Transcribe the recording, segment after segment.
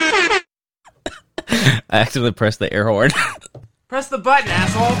I accidentally pressed the air horn. Press the button,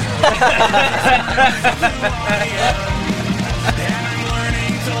 asshole.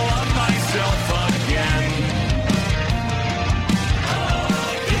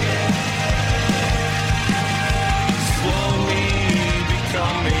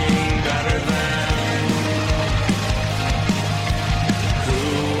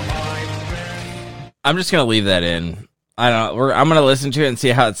 I'm just gonna leave that in. I don't know. I'm gonna listen to it and see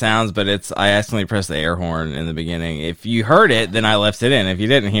how it sounds, but I accidentally pressed the air horn in the beginning. If you heard it, then I left it in. If you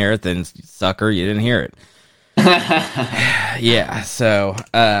didn't hear it, then sucker, you didn't hear it. Yeah. So,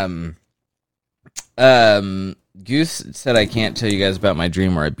 Goose said I can't tell you guys about my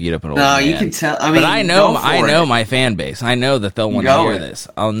dream where I beat up an old man. No, you can tell. I mean, but I know my fan base. I know that they'll want to hear this.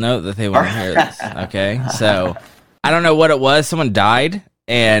 I'll know that they want to hear this. Okay. So I don't know what it was. Someone died,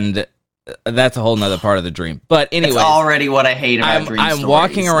 and that's a whole nother part of the dream. But anyway, it's already what I hate about dream stories. I'm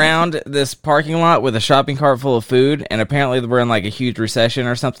walking around this parking lot with a shopping cart full of food, and apparently we're in like a huge recession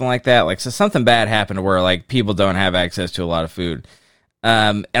or something like that. Like, so something bad happened where like people don't have access to a lot of food.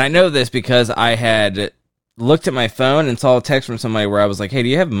 And I know this because I had looked at my phone and saw a text from somebody where I was like, "Hey, do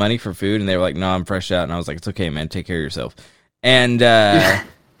you have money for food?" And they were like, "No, I'm fresh out." And I was like, "It's okay, man. Take care of yourself." And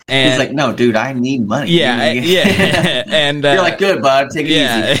he's like, "No, dude, I need money." Yeah, yeah. And you're like, "Good, bud. Take it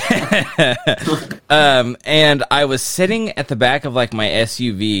easy." And I was sitting at the back of like my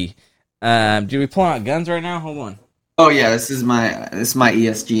SUV. Do we pull out guns right now? Hold on. Oh yeah, this is my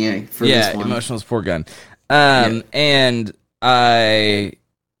ESGA for this one. Emotional support gun. And I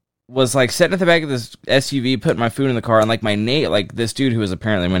was like sitting at the back of this SUV, putting my food in the car, and like this dude who was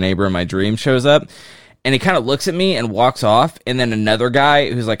apparently my neighbor in my dream shows up. And he kind of looks at me and walks off. And then another guy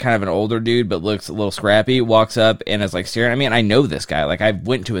who's like kind of an older dude but looks a little scrappy walks up and is like staring at me. And I know this guy. Like, I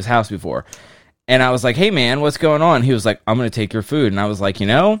went to his house before. And I was like, "Hey, man, what's going on?" He was like, "I'm going to take your food." And I was like,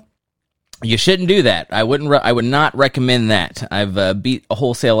 you shouldn't do that. I would not recommend that. I've beat a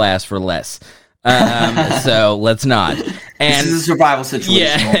wholesale ass for less. So let's not. And this is a survival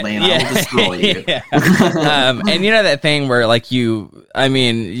situation, old man. I will destroy you. Yeah. And you know that thing where like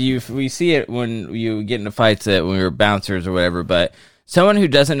we see it when you get into fights when we were bouncers or whatever, but someone who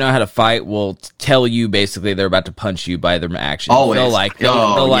doesn't know how to fight will tell you basically they're about to punch you by their actions. Always. They'll like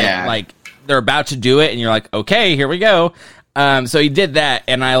they're about to do it and you're like, "Okay, here we go." So he did that,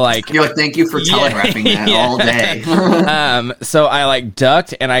 and I like... You're like, "Thank you for telegraphing that all day." So I like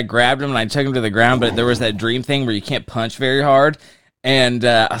ducked, and I grabbed him, and I took him to the ground, but there was that dream thing where you can't punch very hard, and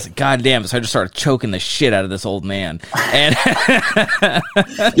I was like, "God damn." So I just started choking the shit out of this old man. And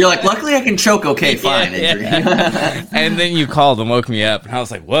you're like, "Luckily I can choke okay, fine." Yeah. And then you called and woke me up, and I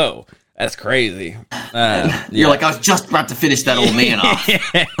was like, "Whoa. That's crazy." You're like, "I was just about to finish that old man off."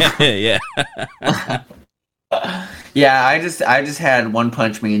 Yeah. Yeah, I just had One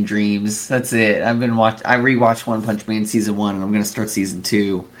Punch Man dreams. That's it. I rewatched One Punch Man season 1, and I'm gonna start season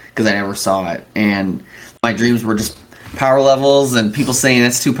 2 because I never saw it. And my dreams were just power levels and people saying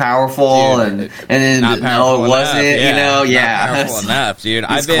that's too powerful, dude, and then no, it wasn't. Yeah, yeah, not powerful enough, dude.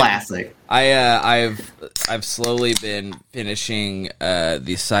 It's classic. I've slowly been finishing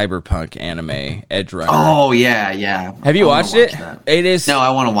the Cyberpunk anime Edge Runner. Oh yeah. Have you watched it? It is. No, I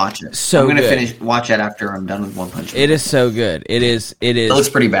want to watch it. So I'm gonna watch it after I'm done with One Punch Man. It is so good. It is. It looks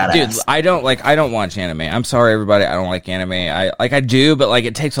pretty badass. Dude, I don't watch anime. I'm sorry, everybody. I don't like anime. I do, but like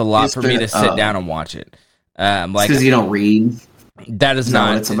it takes a lot for me to sit down and watch it. Because you don't read. That is not.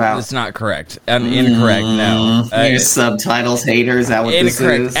 What it's about. It's not correct. Incorrect. No. Your subtitles hater. Is that what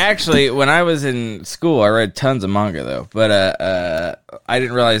incorrect. This is? Actually, when I was in school, I read tons of manga though, but I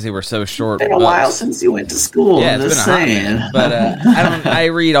didn't realize they were so short. It's been a while since you went to school. Yeah, it's been a hot minute. But I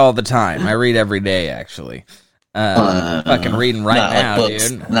read all the time. I read every day actually. Fucking reading right now,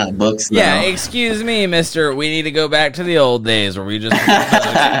 books, dude. Not books. No. Yeah, excuse me, mister. We need to go back to the old days where we just...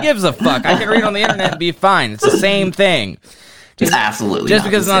 Who gives a fuck? I can read on the internet and be fine. It's the same thing. Absolutely. Just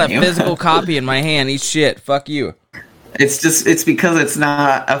because it's not a physical copy in my hand, eat shit. Fuck you. It's because it's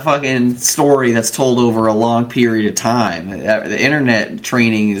not a fucking story that's told over a long period of time. The internet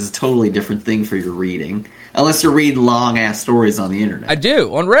training is a totally different thing for your reading. Unless you read long-ass stories on the internet. I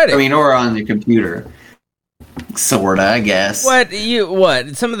do, on Reddit. Or on your computer. Sorta, I guess. What?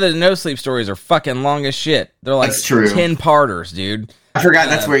 Some of the no-sleep stories are fucking long as shit. They're like 10-parters, dude. I forgot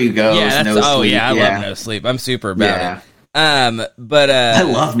that's where you go. Yeah, I love no sleep. I'm super about it. But I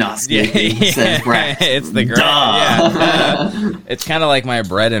love not sleeping. Says Brad. It's the great. Yeah, it's kind of like my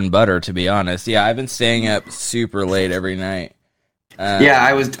bread and butter, to be honest. Yeah, I've been staying up super late every night.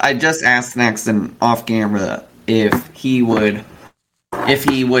 I just asked Naxton off camera if he would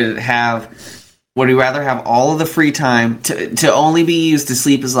have would he rather have all of the free time to only be used to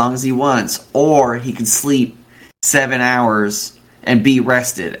sleep as long as he wants, or he could sleep 7 hours and be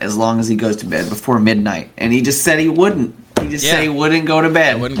rested as long as he goes to bed before midnight? And he just said he wouldn't. He just said he wouldn't go to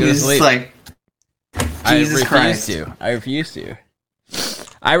bed. I wouldn't go to sleep. Like, Jesus Christ. I refuse to.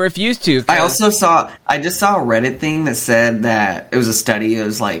 I refuse to. I just saw a Reddit thing that said that it was a study. It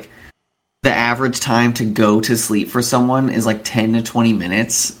was like the average time to go to sleep for someone is like 10 to 20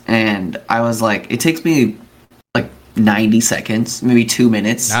 minutes. And I was like, it takes me like 90 seconds, maybe 2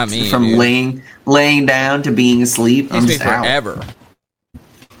 minutes from dude. laying down to being asleep. I'm just forever. Out.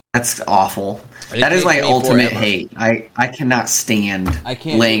 That's awful. That is my ultimate hate. I cannot stand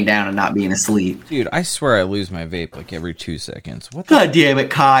laying down and not being asleep. Dude, I swear I lose my vape like every 2 seconds. God damn it,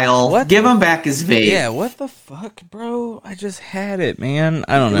 Kyle. Give him back his vape. Yeah, what the fuck, bro? I just had it, man.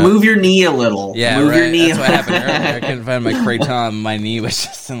 I don't know. Move your knee a little. Yeah, Move your knee. That's what happened earlier. I couldn't find my kratom. My knee was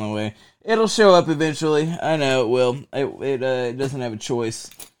just in the way. It'll show up eventually. I know it will. It doesn't have a choice.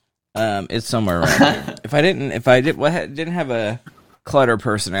 It's somewhere around here. If I didn't have a clutter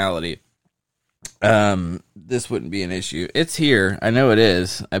personality, this wouldn't be an issue. It's here. I know it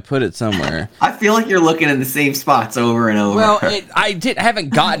is. I put it somewhere. I feel like you're looking in the same spots over and over. Well, I haven't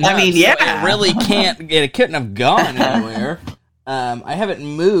gotten up, yeah. So it really can't. It couldn't have gone anywhere. I haven't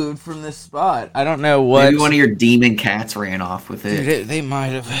moved from this spot. I don't know what. Maybe one of your demon cats ran off with it. Dude, they might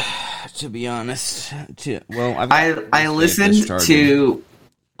have, to be honest. I listened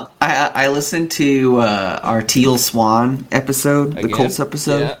to our Teal Swan episode, the Colts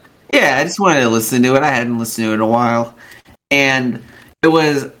episode. Yeah, I just wanted to listen to it. I hadn't listened to it in a while. And we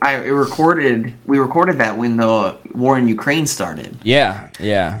recorded that when the war in Ukraine started. Yeah.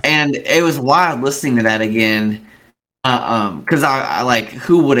 And it was wild listening to that again. Because I like,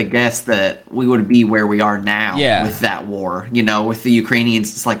 who would have guessed that we would be where we are now with that war? You know, with the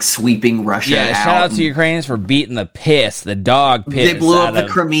Ukrainians just like sweeping Russia out. Shout out to Ukrainians for beating the dog piss. They blew up the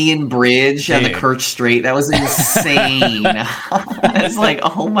Crimean Bridge and the Kerch Strait. That was insane. It's like,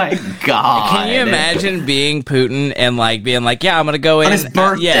 oh my god! Can you imagine being Putin and like being like, yeah, I'm gonna go in on his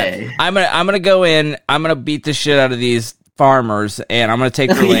birthday. I'm gonna go in. I'm gonna beat the shit out of these farmers and I'm gonna take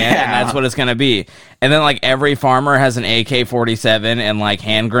their land and that's what it's gonna be. And then like every farmer has an AK-47 and like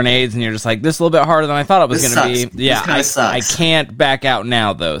hand grenades and you're just like, this is a little bit harder than I thought it was gonna be. Yeah, I can't back out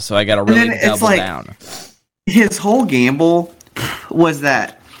now though, so I gotta really double down. His whole gamble was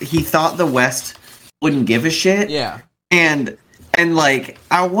that he thought the West wouldn't give a shit. Yeah. And like,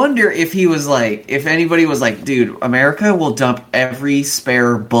 I wonder if he was like, if anybody was like, dude, America will dump every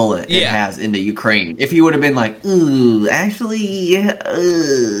spare bullet it has into Ukraine. If he would have been like, ooh, actually,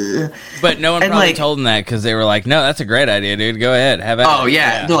 But no one probably told him that because they were like, no, that's a great idea, dude. Go ahead, have it. Oh,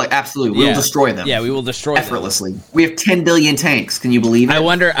 yeah. They're like, absolutely. We'll destroy them. Yeah, we will destroy them. Effortlessly. We have 10 billion tanks. Can you believe it? I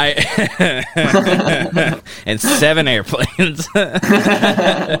wonder, and 7 airplanes.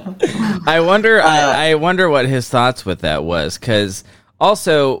 I wonder what his thoughts with that was, because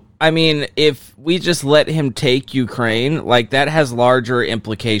also, I mean, if we just let him take Ukraine, like that has larger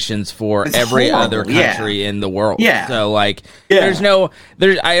implications for every other country in the world. Yeah. So like, I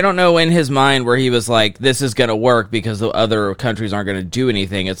don't know in his mind where he was like, this is going to work because the other countries aren't going to do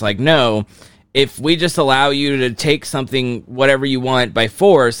anything. It's like, no, if we just allow you to take something, whatever you want by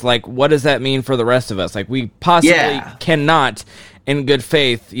force, like what does that mean for the rest of us? Like we possibly cannot, in good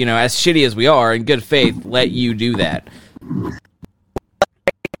faith, you know, as shitty as we are, in good faith, let you do that.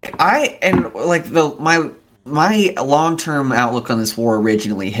 My long-term outlook on this war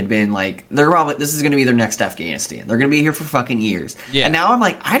originally had been like, this is going to be their next Afghanistan. They're going to be here for fucking years. Yeah. And now I'm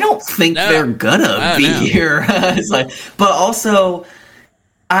like, I don't think they're gonna be here. It's like, but also,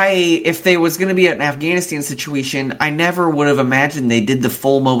 if they was going to be an Afghanistan situation, I never would have imagined they did the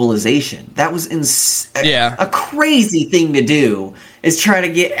full mobilization. That was a crazy thing to do, is try to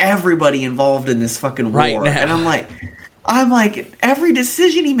get everybody involved in this fucking war. Right now. And I'm like, every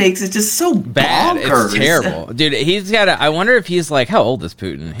decision he makes is just so bad. bonkers. It's terrible. Dude, I wonder if he's like, how old is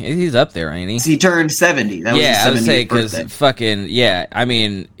Putin? He's up there, ain't he? He turned 70. That was his 70th I would say, because I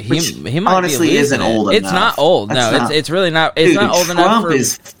mean, he might honestly be isn't old enough. It's not old. It's really not. It's not old enough. Trump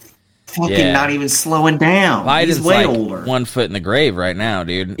is fucking not even slowing down. Biden's He's way like older. 1 foot in the grave right now,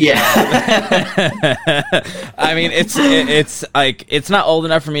 dude. Yeah. I mean, it's like, it's not old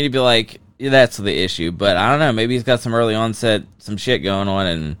enough for me to be like, that's the issue, but I don't know. Maybe he's got some early onset, some shit going on,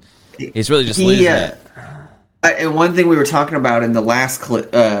 and he's really just losing it. And one thing we were talking about in the last clip,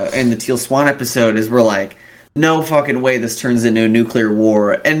 in the Teal Swan episode, is we're like, no fucking way this turns into a nuclear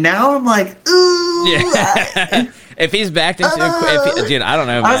war. And now I'm like, ooh. Yeah. If he's backed into, dude, I don't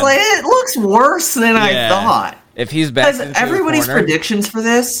know. I was like, it looks worse than I thought. If he's backed into everybody's predictions for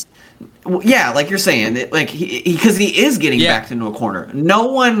this, yeah, like you're saying, like because he is getting backed into a corner. No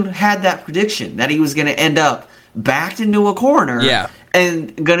one had that prediction that he was going to end up backed into a corner,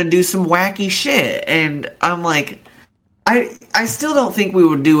 and going to do some wacky shit. And I'm like, I still don't think we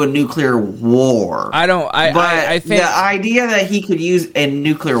would do a nuclear war. I think the idea that he could use a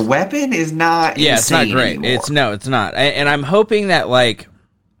nuclear weapon is not. Yeah, it's not great. Anymore. It's not. And I'm hoping that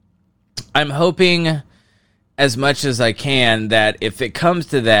as much as I can that if it comes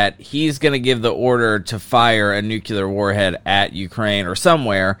to that, he's going to give the order to fire a nuclear warhead at Ukraine or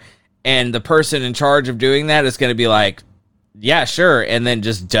somewhere, and the person in charge of doing that is going to be like, yeah, sure, and then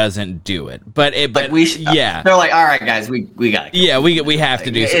just doesn't do it. But we should, they're like, all right, guys, we got. Yeah, we have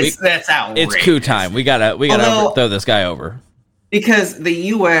to do. That's outrageous. It's coup time. We gotta throw this guy over. Because the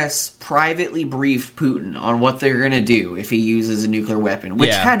U.S. privately briefed Putin on what they're going to do if he uses a nuclear weapon,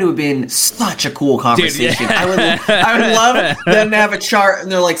 which had to have been such a cool conversation. Dude, I would love them to have a chart,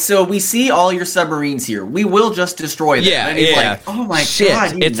 and they're like, so we see all your submarines here. We will just destroy them. Yeah, and he's like, oh my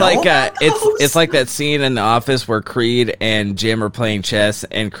God, it's like that scene in The Office where Creed and Jim are playing chess,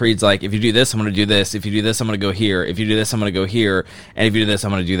 and Creed's like, if you do this, I'm going to do this. If you do this, I'm going to go here. If you do this, I'm going to go here. And if you do this,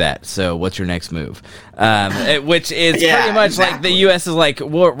 I'm going to do that. So what's your next move? Which is pretty much like the U.S. is like,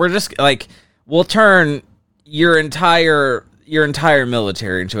 we're just like, we'll turn your entire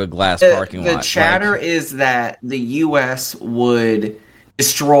military into a glass parking lot. The chatter is that the U.S. would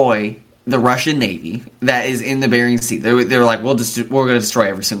destroy the Russian Navy that is in the Bering Sea. They're like, we're going to destroy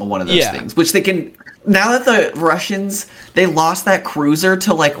every single one of those things, which they can. Now that the Russians, they lost that cruiser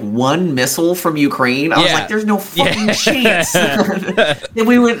to like one missile from Ukraine, I was like, there's no fucking chance that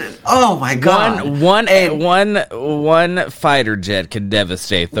we would. Oh my God. One fighter jet could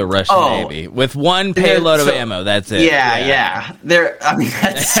devastate the Russian Navy with one payload of ammo. That's it. Yeah.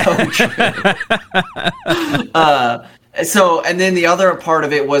 That's so true. So, and then the other part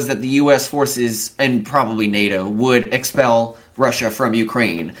of it was that the U.S. forces and probably NATO would expel Russia from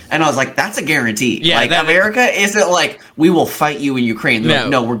Ukraine, and I was like, "That's a guarantee." Yeah, America isn't like, "We will fight you in Ukraine."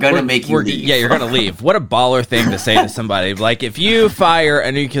 No, we're gonna make you leave. Yeah, you're gonna leave. What a baller thing to say to somebody! Like, if you fire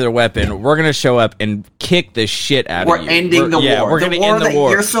a nuclear weapon, we're gonna show up and kick the shit out of you. We're ending the war. We're gonna end the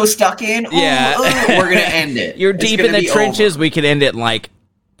war. You're so stuck in. We're gonna end it. You're deep in the trenches. Over. We could end it in like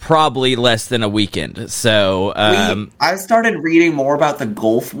probably less than a weekend. So I started reading more about the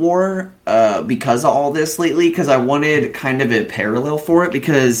Gulf War because of all this lately, because I wanted kind of a parallel for it,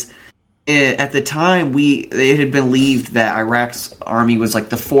 because at the time it had been believed that Iraq's army was like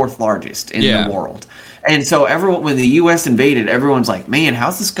the fourth largest in the world. And so when the U.S. invaded, everyone's like, man,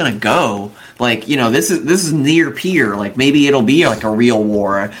 how's this going to go? Like, this is near peer. Like, maybe it'll be like a real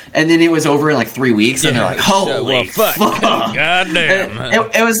war. And then it was over in like 3 weeks, and they're like, holy fuck. Goddamn.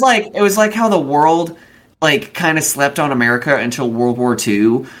 It was like how the world like kind of slept on America until World War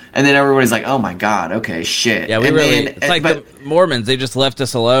II, and then everybody's like, oh my God, okay, shit. Yeah, it's like the Mormons, they just left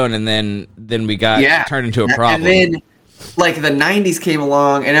us alone, and then we got turned into a problem. And then like the 90s came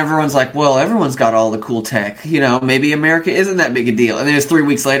along, and everyone's like, well, everyone's got all the cool tech, maybe America isn't that big a deal. And then it's 3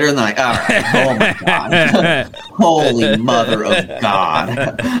 weeks later, and they're like, all right, oh my God, holy mother of God.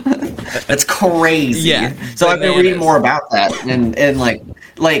 That's crazy. Yeah, so I've been reading more about that, and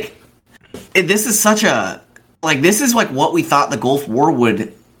this is such a this is like what we thought the Gulf War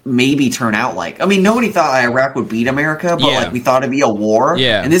would maybe turn out like. I mean, nobody thought Iraq would beat America, but like we thought it'd be a war.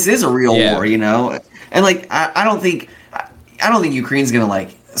 Yeah, and this is a real war, And like I don't think Ukraine's gonna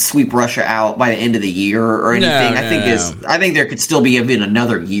like sweep Russia out by the end of the year or anything. I think there could still be even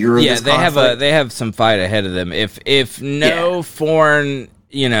another year of this conflict. They have some fight ahead of them. If no foreign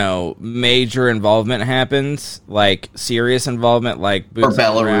major involvement happens, like serious involvement, like boots or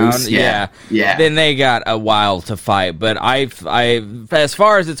Belarus, around, then they got a while to fight. But I, as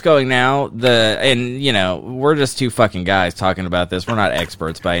far as it's going now, we're just two fucking guys talking about this. We're not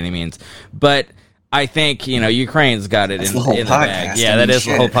experts by any means, but I think, Ukraine's got it in the bag. Yeah, that is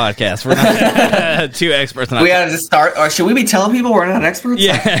the whole podcast. We're not two experts. We got to just start, or should we be telling people we're not experts?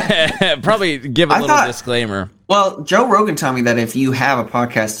 Yeah, probably give a little disclaimer. Well, Joe Rogan told me that if you have a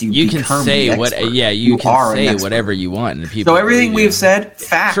podcast, you can say you can say whatever you want, and people. So everything we've said,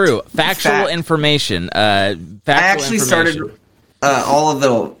 factual information. I actually started all of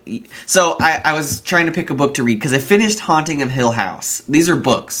the. So I was trying to pick a book to read because I finished Haunting of Hill House. These are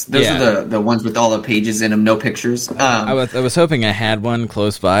books. Those are the ones with all the pages in them, no pictures. I was hoping I had one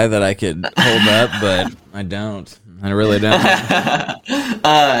close by that I could hold up, but I don't. I really don't.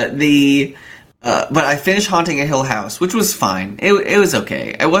 But I finished Haunting a Hill House, which was fine. It was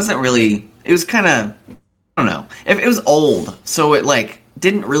okay. It wasn't really. It was kind of. I don't know. It was old, so it like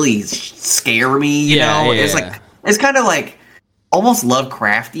didn't really scare me. You know, it was like it's kind of like almost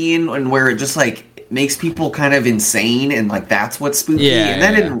Lovecraftian, and where it just like makes people kind of insane, and like that's what's spooky. And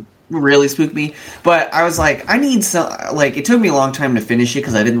that didn't really spook me, but I was like, I need some. Like, it took me a long time to finish it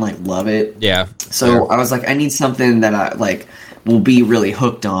because I didn't like love it. Yeah. So I was like, I need something that I like will be really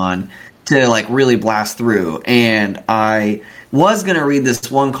hooked on to like really blast through. And I was gonna read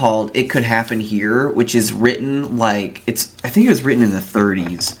this one called "It Could Happen Here," which is written like I think it was written in the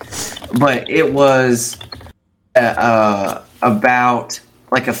 30s, but it was about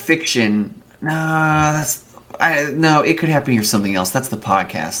like a fiction. No, It Could Happen Here something else. That's the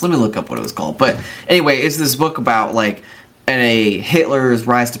podcast. Let me look up what it was called. But anyway, it's this book about like a Hitler's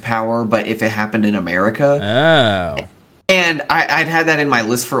rise to power, but if it happened in America. Oh. And I'd had that in my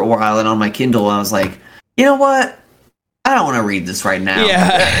list for a while, and on my Kindle, I was like, you know what? I don't want to read this right now.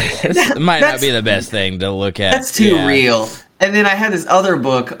 Yeah, it might not be the best thing to look at. That's too real. And then I had this other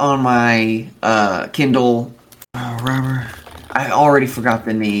book on my Kindle. Oh, Robert. I already forgot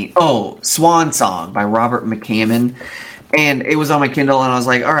the name. Oh, Swan Song by Robert McCammon. And it was on my Kindle, and I was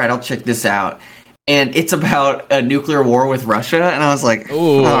like, all right, I'll check this out. And it's about a nuclear war with Russia, and I was like,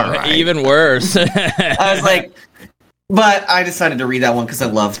 ooh, all right. Even worse. I was like, but I decided to read that one because I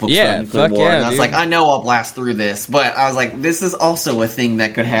love books about nuclear war. And I was like, I know I'll blast through this, but I was like, this is also a thing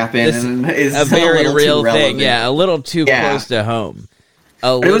that could happen. And is a very real thing. Yeah, a little too close to home.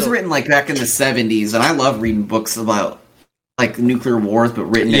 But it was written like back in the 70s, and I love reading books about like nuclear wars, but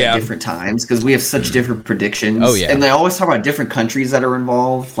written at different times because we have such different predictions. Oh, yeah. And they always talk about different countries that are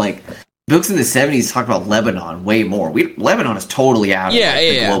involved. Like, books in the 70s talk about Lebanon way more. Lebanon is totally out of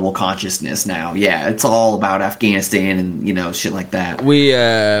the global consciousness now. Yeah, it's all about Afghanistan and, you know, shit like that. We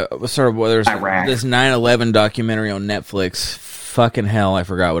there's Iraq. This 9/11 documentary on Netflix. Fucking hell, I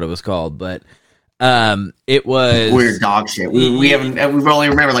forgot what it was called, but it was weird dog shit. We've only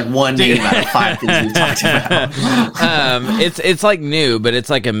remembered like one name out of 5 things we've talked about. It's like new, but it's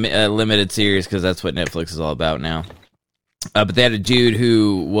like a limited series because that's what Netflix is all about now. But they had a dude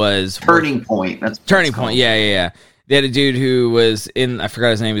who was Turning Point. That's Turning Point. Yeah. They had a dude who was I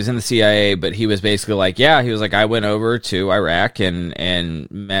forgot his name. He was in the CIA, but he was basically like, he was like, I went over to Iraq and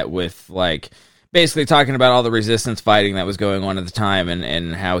met with like basically talking about all the resistance fighting that was going on at the time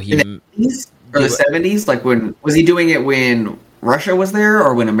and how he. Or the 70s? Like, when was he doing it when Russia was there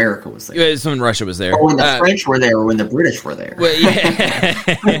or when America was there? It was when Russia was there. Or when the French were there or when the British were there. Well, yeah.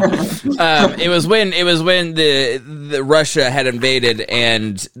 It was when the Russia had invaded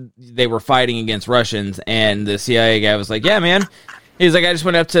and they were fighting against Russians, and the CIA guy was like, yeah, man. He was like, I just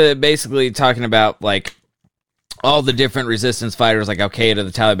went up to basically talking about like all the different resistance fighters, like Al-Qaeda,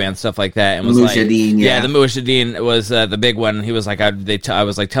 the Taliban, stuff like that, and was Mujahideen, the Mujahideen was the big one. He was like, I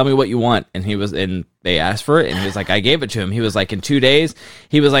was like, tell me what you want, and they asked for it, and he was like, I gave it to him. He was like, in 2 days,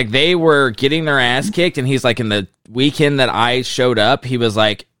 he was like, they were getting their ass kicked, and he's like, in the weekend that I showed up, he was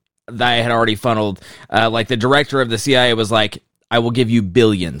like, I had already funneled, like the director of the CIA was like, I will give you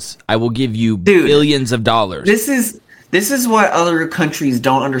billions. I will give you billions of dollars. This is what other countries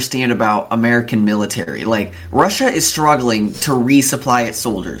don't understand about American military. Like, Russia is struggling to resupply its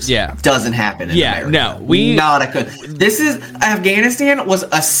soldiers. Yeah. Doesn't happen in America. No, Afghanistan was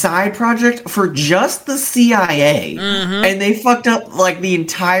a side project for just the CIA. Mm-hmm. And they fucked up, like, the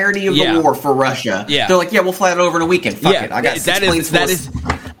entirety of the war for Russia. Yeah. They're like, we'll fly it over in a weekend. Fuck it. I got 6 planes full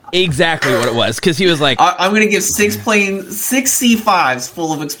of... Exactly what it was, because he was like, I'm going to give 6 C5s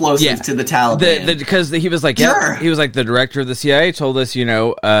full of explosives to the Taliban. Because he was like, sure. He was like, the director of the CIA told us,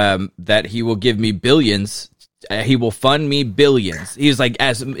 that he will give me billions. He will fund me billions. He was like,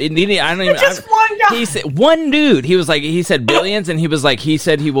 one guy. He said one dude. He said billions, and he was like, he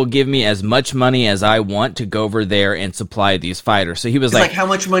said he will give me as much money as I want to go over there and supply these fighters. So he was like, how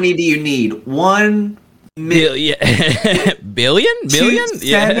much money do you need? $1 billion?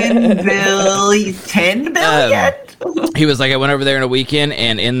 7 billion, 10 billion. He was like, I went over there in a weekend,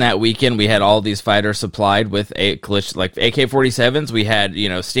 and in that weekend, we had all these fighters supplied with like AK-47s. We had,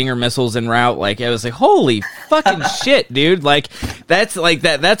 Stinger missiles en route. Like, I was like, holy fucking shit, dude! Like, that's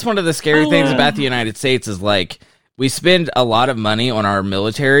one of the scary things about the United States is like, we spend a lot of money on our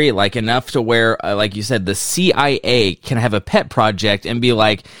military, like enough to where, like you said, the CIA can have a pet project and be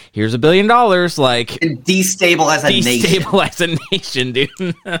like, here's $1 billion, like, and destabilize a nation, dude.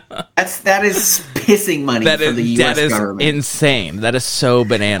 that is pissing money for the U.S. government. That is insane. That is so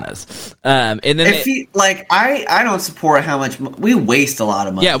bananas. And then I don't support how much we waste a lot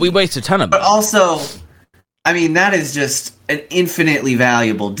of money. Yeah, we waste a ton of money. But also, I mean, that is just an infinitely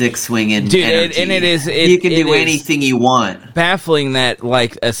valuable dick swinging dude. energy. And it is. You can do anything you want. Baffling that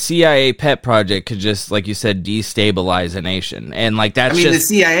like a CIA pet project could just, like you said, destabilize a nation, and like that's. I mean, just,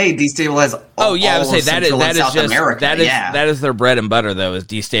 the CIA destabilized. Oh yeah, I would say that is South just America. that is their bread and butter though, is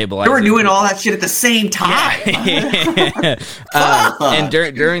destabilizing. They were doing all that shit at the same time. And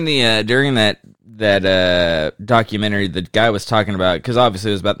during that documentary, the guy was talking about, because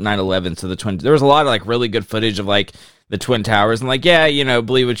obviously it was about 9/11, so there was a lot of like really good footage of like the Twin Towers, and like, yeah, you know,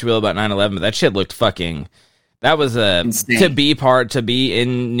 believe what you will about 9/11, but that shit looked fucking. That was insane. to be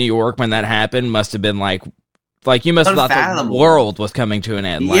in New York when that happened must have been like you must have thought the world was coming to an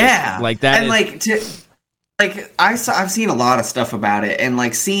end. Like, yeah, like that. And I've seen a lot of stuff about it, and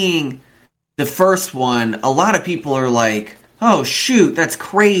like seeing the first one, a lot of people are like, oh shoot, that's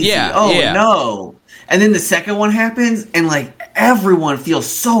crazy. Yeah, no. And then the second one happens, and like everyone feels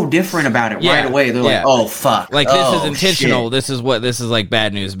so different about it right away. They're like, oh fuck. Like this is intentional. Shit. This is like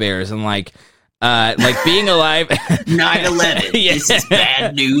Bad News Bears, and like being alive 9/11. This is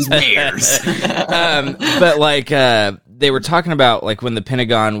Bad News Bears. But like they were talking about like when the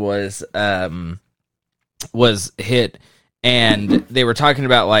Pentagon was hit, and they were talking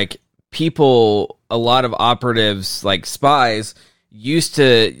about like people, a lot of operatives, like spies,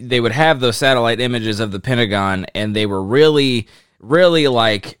 they would have those satellite images of the Pentagon, and they were really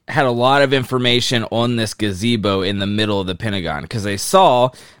like had a lot of information on this gazebo in the middle of the Pentagon, because they saw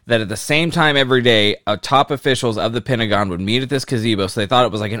that at the same time every day, top officials of the Pentagon would meet at this gazebo, so they thought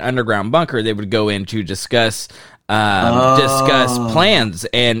it was like an underground bunker they would go in to discuss plans,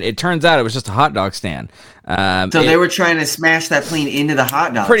 and it turns out it was just a hot dog stand. So they were trying to smash that plane into the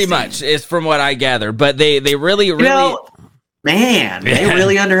hot dog pretty stand. much, is from what I gather, but they really man, they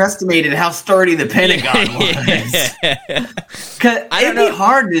really underestimated how sturdy the Pentagon was. Because it'd be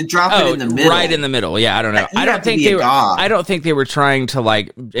hard to drop it in the middle. Right in the middle, yeah, I don't know. I don't think they were trying to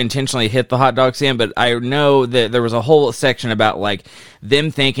like intentionally hit the hot dog stand, but I know that there was a whole section about like them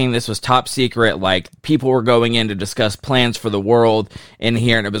thinking this was top secret, like people were going in to discuss plans for the world in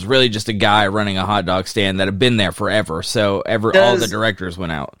here, and it was really just a guy running a hot dog stand that had been there forever, so all the directors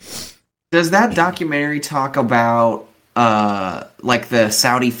went out. Does that documentary talk about like the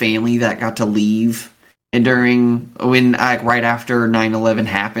Saudi family that got to leave and right after 9/11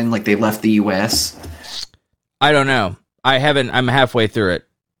 happened, like they left the US? I don't know. I'm halfway through it.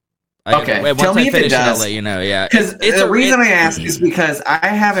 Okay, once tell me if it does. I'll let you know. Yeah, because the reason I ask is because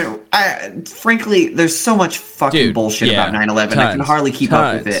frankly, there's so much fucking bullshit about 9/11. I can hardly keep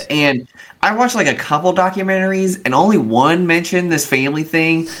up with it, and I watched like a couple documentaries, and only one mentioned this family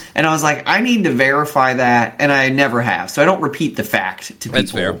thing, and I was like, I need to verify that, and I never have, so I don't repeat the fact to people.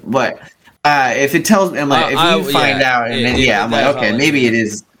 That's fair. But if it tells, I'm like, if you find out, and I'm like, okay, maybe it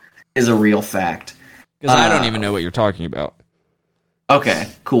is a real fact. Because I don't even know what you're talking about. Okay,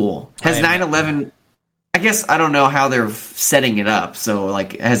 cool. Has 9/11... I guess I don't know how they're setting it up. So,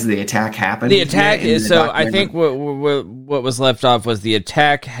 like, has the attack happened? The attack is... So, I think what was left off was the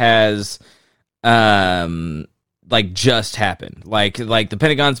attack has, like, just happened. Like the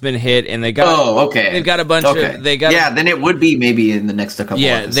Pentagon's been hit, and they got... Oh, okay. They've got a bunch of... then it would be maybe in the next couple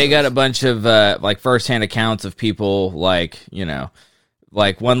episodes. They got a bunch of, like, first-hand accounts of people, like, you know...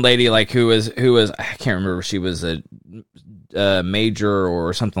 Like, one lady, like, who was... I can't remember if she was a major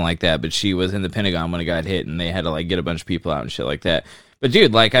or something like that, but she was in the Pentagon when it got hit, and they had to like get a bunch of people out and shit like that. But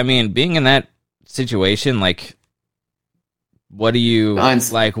dude, like, I mean, being in that situation, like, what do you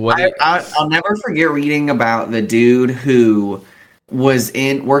like? I'll never forget reading about the dude who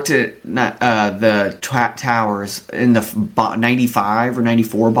worked at the towers in the 95 or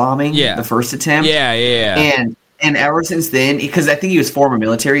 94 bombing, the first attempt, and ever since then, because I think he was former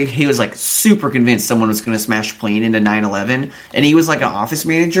military, he was like super convinced someone was going to smash a plane into 9/11, and he was like an office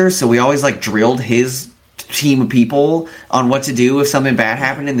manager, so we always like drilled his team of people on what to do if something bad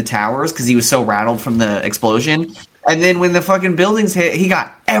happened in the towers, because he was so rattled from the explosion. And then when the fucking buildings hit, he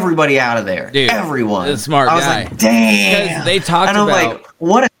got everybody out of there. Dude, everyone. A smart guy. I was like, damn. Because they talked and I'm about... like,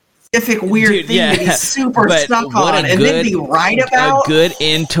 what a specific weird thing to be super stuck on and then be right about. A good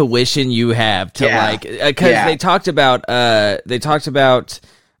intuition you have to like... Because they talked about... the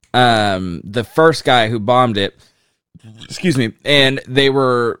first guy who bombed it. Excuse me. And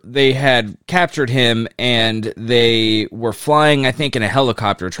they had captured him, and they were flying, I think, in a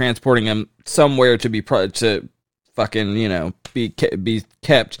helicopter, transporting him somewhere to be fucking, you know, be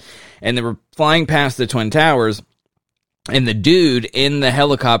kept. And they were flying past the Twin Towers, and the dude in the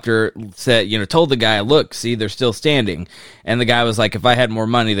helicopter said, you know, told the guy, look, see, they're still standing. And the guy was like, if I had more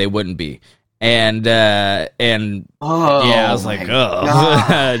money, they wouldn't be. And yeah, I was like,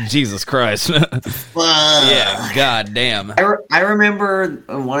 oh, Jesus Christ. Yeah, god damn. I remember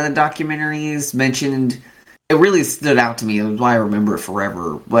one of the documentaries mentioned, it really stood out to me. It was why I remember it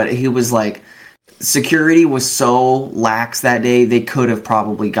forever. But he was like, security was so lax that day, they could have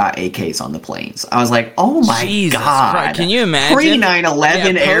probably got AKs on the planes. I was like, oh my Jesus God. Christ. Can you imagine?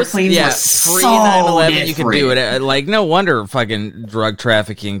 Pre-9/11 airplanes were so different. You could do it. Like, no wonder fucking drug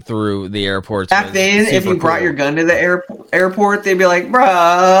trafficking through the airports. Back then, if you brought your gun to the airport, they'd be like,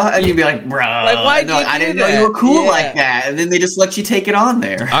 bruh. And you'd be like, bruh. Like, why'd you I didn't know that? you were cool like that. And then they just let you take it on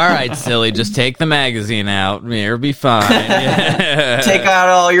there. All right, silly. Just take the magazine out. It'll be fine. Yeah. Take out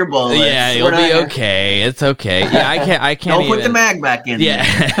all your bullets. Yeah, you'll be okay. It's okay. Yeah, I can't Don't even put the mag back in Yeah,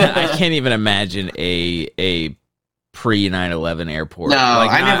 there. I can't even imagine a pre 9/11 airport. No,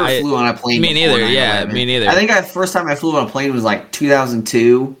 Like, I never flew on a plane. Me before neither. Yeah, 9/11. me neither. I think the first time I flew on a plane was like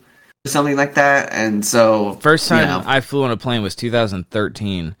 2002 or something like that. And so First time I flew on a plane was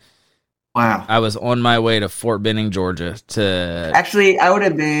 2013. Wow. I was on my way to Fort Benning, Georgia. Actually, I would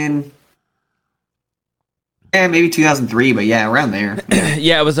have been. Yeah, maybe 2003, but yeah, around there.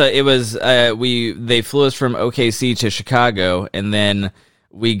 Yeah, they flew us from OKC to Chicago, and then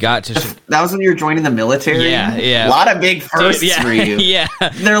we got to. That was when you were joining the military. Yeah. A lot of big firsts for you. Yeah.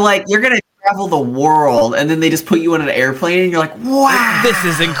 They're like, you're gonna travel the world, and then they just put you on an airplane, and you're like, wow, this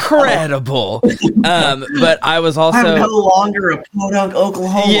is incredible. But I was also I'm no longer a Podunk,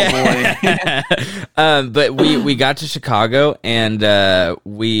 Oklahoma boy. But we got to Chicago, and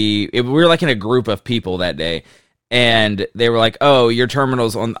we were like in a group of people that day, and they were like, "Oh, your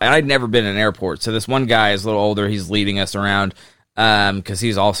terminal's on." I'd never been in an airport, so this one guy is a little older. He's leading us around. Because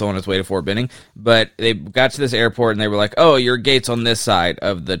he's also on his way to Fort Benning. But they got to this airport and they were like, oh, your gate's on this side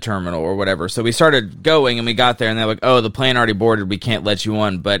of the terminal or whatever. So we started going and we got there and they're like, oh, the plane already boarded. We can't let you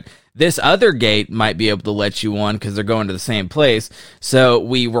on. But this other gate might be able to let you on because they're going to the same place. So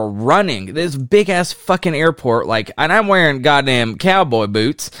we were running this big ass fucking airport, and I'm wearing goddamn cowboy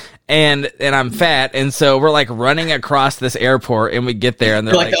boots. And I'm fat, and so we're like running across this airport, and we get there, and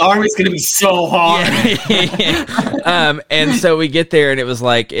they're like, the army's gonna be so hard. Yeah. And so we get there, and it was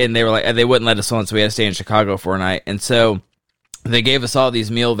like, and they were like, they wouldn't let us on, so we had to stay in Chicago for a night. And so they gave us all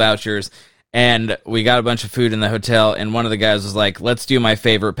these meal vouchers, and we got a bunch of food in the hotel. And one of the guys was like, "Let's do my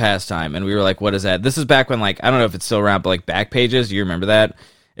favorite pastime," and we were like, "What is that?" This is back when, I don't know if it's still around, but Backpages, you remember that?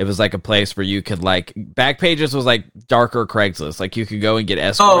 It was like a place where you could Backpages was like darker Craigslist. Like you could go and get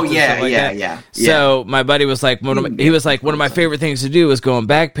escorts. Oh and yeah, stuff like that. yeah. So my buddy was like, one of my favorite things to do is go on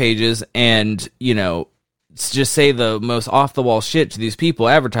Backpages and just say the most off the wall shit to these people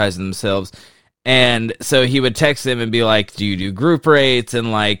advertising themselves. And so he would text them and be like, "Do you do group rates?"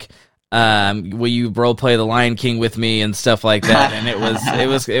 And will you role play the Lion King with me and stuff like that? And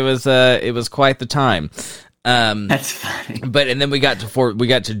it was quite the time. That's funny. But and then we got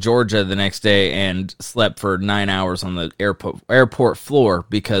to Georgia the next day and slept for 9 hours on the airport floor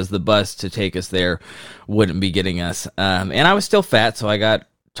because the bus to take us there wouldn't be getting us. And I was still fat, so I got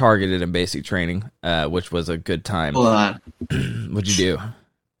targeted in basic training, which was a good time. Hold on. What'd you do?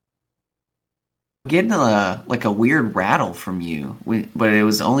 Getting a weird rattle from you, but it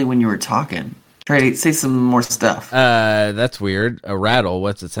was only when you were talking. Try to say some more stuff. That's weird. A rattle.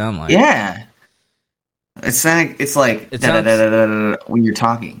 What's it sound like? Yeah. It's like when you're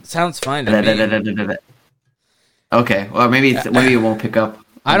talking. Sounds fine to me. Okay, well maybe it won't pick up.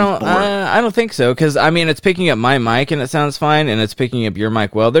 I don't think so, because it's picking up my mic and it sounds fine, and it's picking up your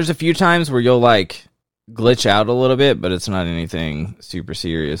mic well. There's a few times where you'll glitch out a little bit, but it's not anything super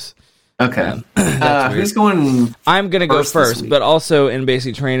serious. Okay. Who's going? I'm gonna go first, but also in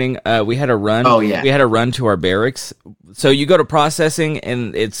basic training, we had a run. Oh yeah, we had a run to our barracks. So you go to processing,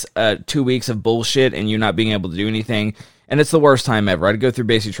 and it's 2 weeks of bullshit, and you not being able to do anything, and it's the worst time ever. I'd go through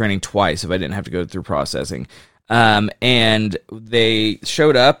basic training twice if I didn't have to go through processing. And they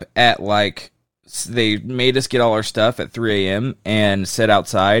showed up at they made us get all our stuff at 3 a.m. and sit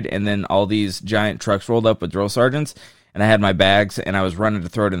outside, and then all these giant trucks rolled up with drill sergeants. And I had my bags, and I was running to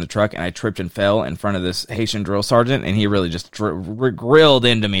throw it in the truck, and I tripped and fell in front of this Haitian drill sergeant, and he really just grilled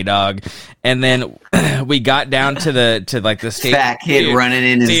into me, dog. And then we got down to the stage. Fat kid running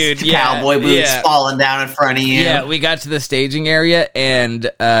in his cowboy boots, falling down in front of you. Yeah, we got to the staging area, and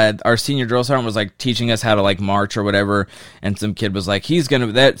our senior drill sergeant was teaching us how to march or whatever. And some kid was like,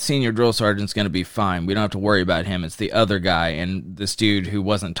 that senior drill sergeant's gonna be fine. We don't have to worry about him. It's the other guy. And this dude who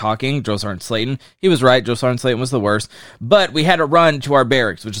wasn't talking, Drill Sergeant Slayton, he was right. Drill Sergeant Slayton was the worst. but we had to run to our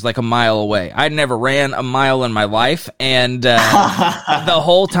barracks, which is like a mile away. I'd never ran a mile in my life, and the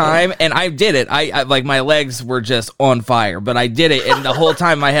whole time, and I did it. I like, my legs were just on fire, but I did it, and the whole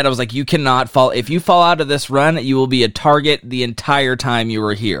time in my head I was like, you cannot fall. If you fall out of this run, you will be a target the entire time you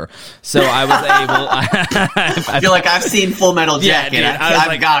were here. So I was able. I feel like I've seen Full Metal Jacket. Yeah, dude,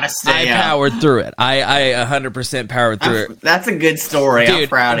 I've got to stay I powered through it. I 100% powered through it. That's a good story. Dude, I'm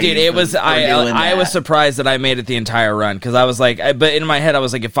proud of you. It was. I was surprised that I made it the entire run, because I was like, but in my head I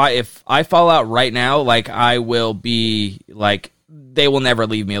was like, if I fall out right now, like, I will be like, they will never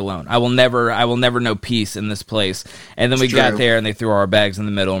leave me alone. I will never know peace in this place. And then we got there and they threw our bags in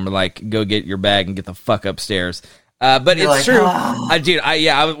the middle and were like, go get your bag and get the fuck upstairs. But You're it's like, true. Oh. Dude,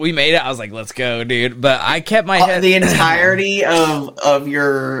 we made it. I was like, let's go, dude. But I kept my head. The entirety of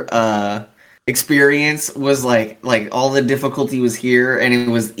your experience was like all the difficulty was here, and it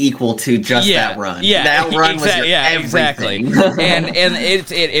was equal to just that run. Yeah, that run was your everything. Exactly. and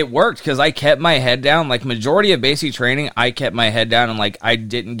it worked, because I kept my head down. Like, majority of basic training, I kept my head down, and like, I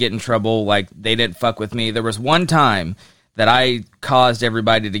didn't get in trouble. Like, they didn't fuck with me. There was one time that I caused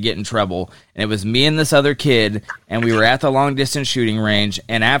everybody to get in trouble, and it was me and this other kid, and we were at the long distance shooting range,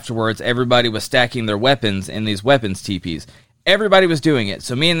 and afterwards everybody was stacking their weapons in these weapons teepees. Everybody was doing it.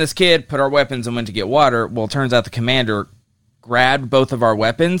 So me and this kid put our weapons and went to get water. Well, it turns out the commander grabbed both of our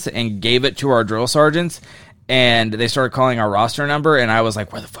weapons and gave it to our drill sergeants, and they started calling our roster number, and I was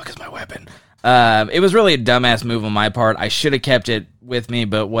like, where the fuck is my weapon? It was really a dumbass move on my part. I should have kept it with me,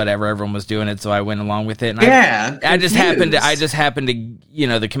 but whatever. Everyone was doing it, so I went along with it. And I just happened to,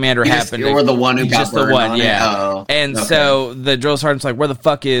 the commander happened to. You were the one who got just the one, yeah. And so the drill sergeant's like, where the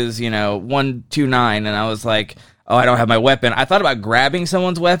fuck is, 129? And I was like, oh, I don't have my weapon. I thought about grabbing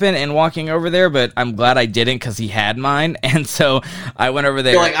someone's weapon and walking over there, but I'm glad I didn't, because he had mine. And so I went over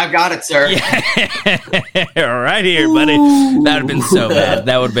there. You're like, I've got it, sir. Yeah. Right here, buddy. That would have been so bad.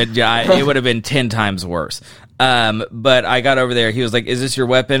 That would have been, it would have been 10 times worse. But I got over there. He was like, is this your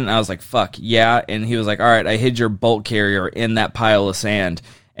weapon? And I was like, fuck, yeah. And he was like, all right, I hid your bolt carrier in that pile of sand.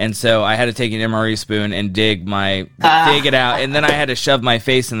 And so I had to take an MRE spoon and dig it out. And then I had to shove my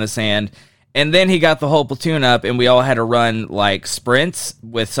face in the sand. And then he got the whole platoon up, and we all had to run like sprints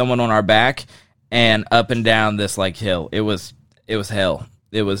with someone on our back and up and down this like hill. It was hell.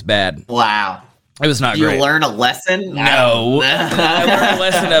 It was bad. Wow. It was not great. Did you learn a lesson? No. I learned a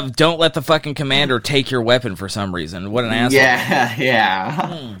lesson of don't let the fucking commander take your weapon for some reason. What an asshole.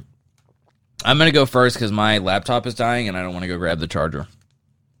 Yeah. I'm going to go first because my laptop is dying and I don't want to go grab the charger.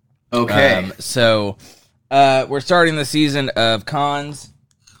 Okay. So we're starting the season of cons.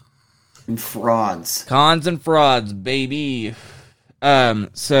 And frauds. Cons and frauds, baby.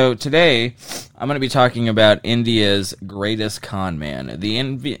 So today I'm going to be talking about India's greatest con man, the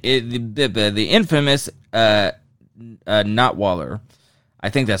infamous Natwarlal. I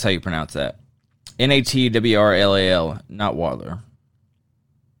think that's how you pronounce that. Natwrlal, Natwarlal.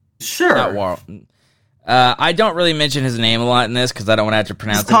 Sure. Natwarlal. I don't really mention his name a lot in this because I don't want to have to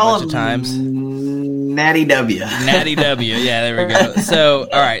pronounce it a bunch of times. Natty W. Natty W. Yeah, there we go. So,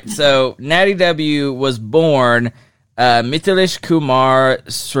 all right. So, Natty W was born Mithilesh Kumar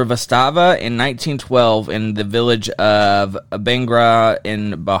Srivastava in 1912 in the village of Bengra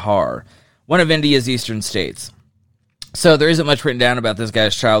in Bihar, one of India's eastern states. So, there isn't much written down about this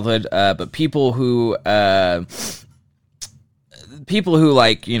guy's childhood, but people who asked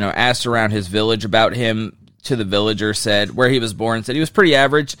around his village about him to the villager said where he was born, said he was pretty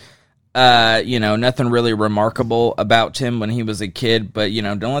average. Nothing really remarkable about him when he was a kid, but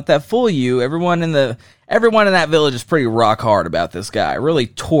don't let that fool you. Everyone in that village is pretty rock hard about this guy. Really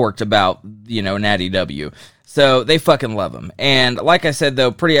torqued about, Natty W. So they fucking love him. And like I said,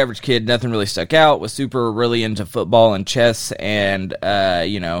 though, pretty average kid, nothing really stuck out, was really into football and chess and,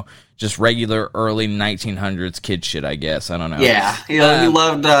 just regular early 1900s kid shit, I guess. I don't know. Yeah, he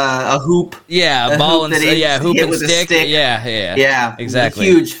loved a hoop. Yeah, a ball and hoop and stick. Yeah, exactly.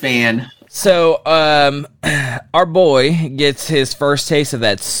 Huge fan. So, our boy gets his first taste of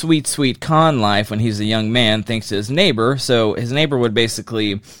that sweet, sweet con life when he's a young man, thanks to his neighbor. So his neighbor would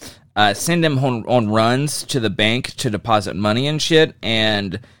basically send him on runs to the bank to deposit money and shit,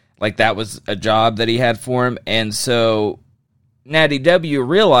 and like that was a job that he had for him, and so Natty W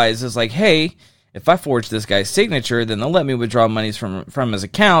realizes, like, hey, if I forge this guy's signature, then they'll let me withdraw monies from his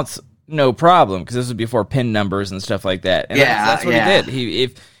accounts, no problem, because this was before PIN numbers and stuff like that. And that's what he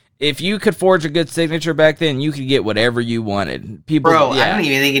did. If you could forge a good signature back then, you could get whatever you wanted. I don't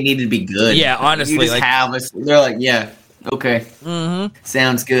even think it needed to be good. Yeah, honestly. They're like, yeah, okay. Mm-hmm.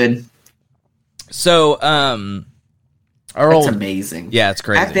 Sounds good. So, That's amazing. Yeah, it's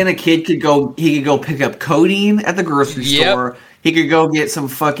crazy. Back then, a kid could go pick up codeine at the grocery store. He could go get some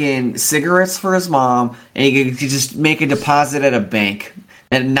fucking cigarettes for his mom, and he could just make a deposit at a bank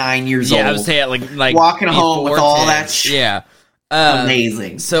at 9 years old. Yeah, I would say like walking home with all that shit. Yeah.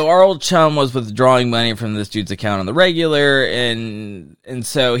 Amazing. So our old chum was withdrawing money from this dude's account on the regular, and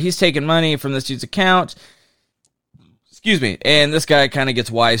so he's taking money from this dude's account. Excuse me. And this guy kind of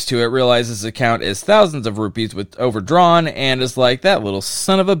gets wise to it, realizes his account is thousands of rupees with overdrawn, and is like, that little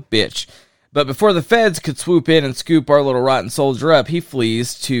son of a bitch. But before the feds could swoop in and scoop our little rotten soldier up, he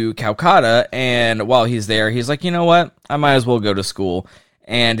flees to Calcutta, and while he's there, he's like, you know what? I might as well go to school.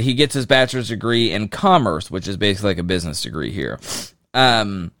 And he gets his bachelor's degree in commerce, which is basically like a business degree here.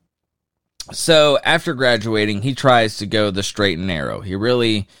 So after graduating, he tries to go the straight and narrow. He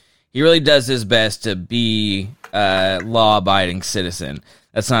really does his best to be a law-abiding citizen.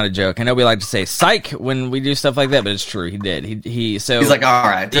 That's not a joke. I know we like to say "psych" when we do stuff like that, but it's true. He did. He's like, all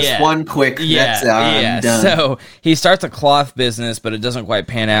right, just one quick. That's I'm done. So he starts a cloth business, but it doesn't quite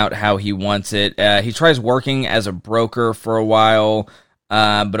pan out how he wants it. He tries working as a broker for a while.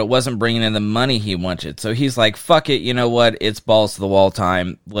 But it wasn't bringing in the money he wanted. So he's like, fuck it, you know what? It's balls to the wall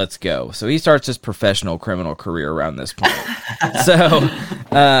time. Let's go. So he starts his professional criminal career around this point. So,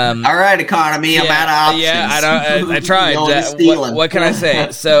 all right, economy, I'm out of options. Yeah, I tried. What can I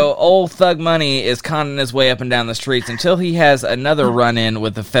say? So old Thug Money is conning his way up and down the streets until he has another run-in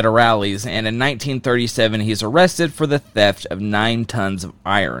with the federales. And in 1937, he's arrested for the theft of 9 tons of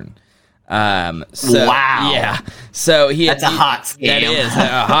iron. Wow. Yeah. So that's a hot scam. That is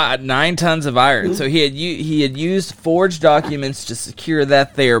a hot 9 tons of iron. So he had used forged documents to secure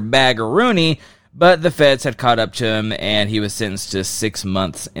that there bag-a-rooney, but the feds had caught up to him, and he was sentenced to 6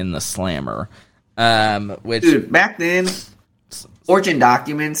 months in the slammer. Dude, back then, forging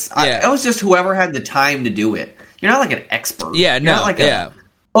documents, it was just whoever had the time to do it. You're not like an expert. Yeah, You're not like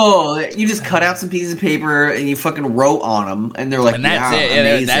you just cut out some pieces of paper and you fucking wrote on them, and they're like, and that's it.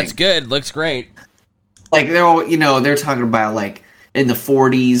 Amazing. That's good. Looks great. Like they're talking about like in the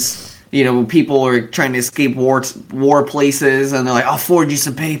 40s, people are trying to escape war places, and they're like, I'll forge you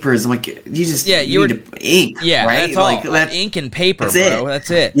some papers. I'm like, you need ink, right? That's all. That's ink and paper, bro.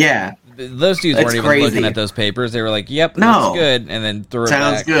 That's it. Yeah. Those dudes weren't even looking at those papers. They were like, "Yep, that's good," and then threw it back.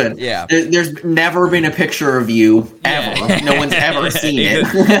 Sounds good. Yeah. There's never been a picture of you ever. No one's ever seen it.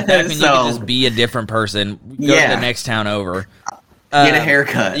 Back when you could just be a different person. Go to the next town over. Get a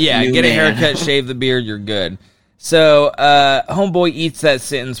haircut. Yeah, get a haircut, shave the beard. You're good. So, homeboy eats that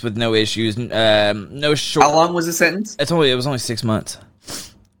sentence with no issues. No short. How long was the sentence? It was only 6 months.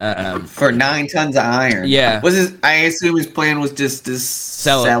 For 9 tons of iron. Yeah. I assume his plan was just to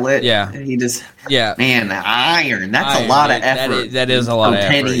sell it. Yeah. He just. Yeah. Man, the iron. That's a lot of effort. That is a lot of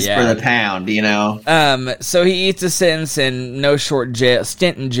effort. Pennies for the pound, So he eats a sentence, and no short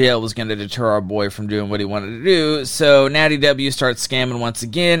stint in jail was going to deter our boy from doing what he wanted to do. So Natty W starts scamming once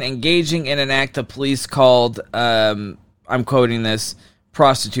again, engaging in an act of police called, I'm quoting this,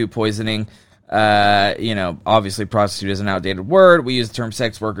 prostitute poisoning. Obviously prostitute is an outdated word. We use the term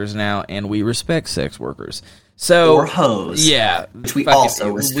sex workers now, and we respect sex workers. So, or hoes. Yeah. Which we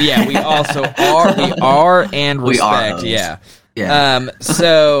also respect. Yeah, we also are. We are and respect. We are hoes. Yeah.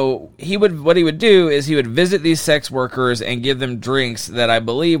 So what he would do is he would visit these sex workers and give them drinks that I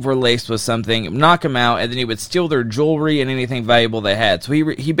believe were laced with something, knock them out, and then he would steal their jewelry and anything valuable they had. So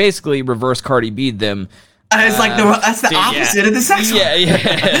he basically reverse Cardi B'd them. It's like that's the opposite of the sex.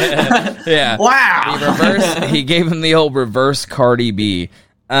 Yeah. Wow. He gave him the old reverse Cardi B.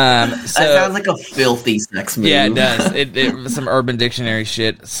 That sounds like a filthy sex move. Yeah, it does. It was some Urban Dictionary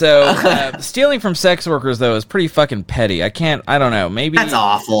shit. So stealing from sex workers though is pretty fucking petty. I don't know. Maybe that's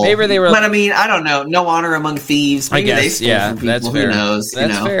awful. Maybe they were. But I mean, I don't know. No honor among thieves. Maybe they stole from people. That's fair. Who knows?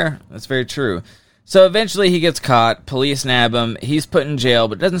 That's fair. That's very true. So eventually he gets caught, police nab him, he's put in jail,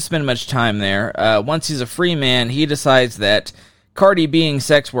 but doesn't spend much time there. Once he's a free man, he decides that Cardi being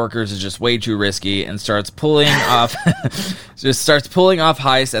sex workers is just way too risky and starts pulling off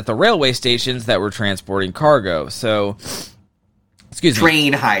heists at the railway stations that were transporting cargo. So,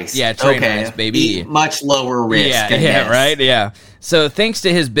 train heist. Yeah, train heist, baby. Much lower risk. Yeah, right? Yeah. So thanks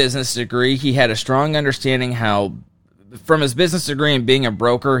to his business degree, he had a strong understanding from his business degree and being a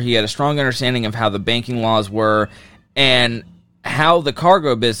broker, he had a strong understanding of how the banking laws were and how the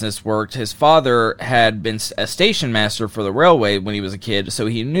cargo business worked. His father had been a station master for the railway when he was a kid, so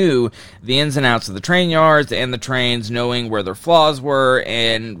he knew the ins and outs of the train yards and the trains, knowing where their flaws were,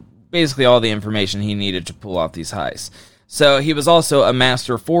 and basically all the information he needed to pull off these heists. So he was also a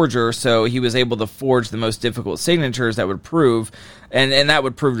master forger, so he was able to forge the most difficult signatures that would prove, and that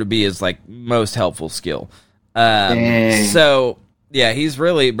would prove to be his most helpful skill. Dang. So yeah, he's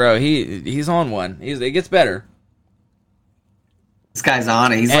really, bro. He's on one. It gets better. This guy's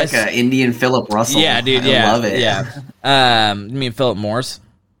on it. He's like an Indian Philip Russell. Yeah, dude. I love it. Yeah. You mean Philip Morris?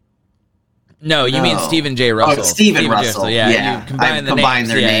 No, you mean Stephen J. Russell. Oh, Stephen Russell. Yeah. You combine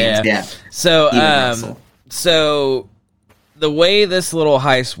their names. Yeah. So the way this little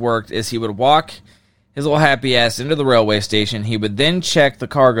heist worked is he would walk his little happy ass into the railway station. He would then check the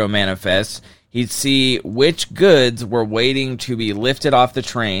cargo manifest. He'd see which goods were waiting to be lifted off the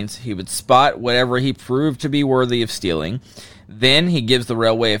trains. He would spot whatever he proved to be worthy of stealing. Then he gives the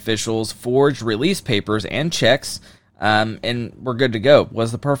railway officials forged release papers and checks, and we're good to go.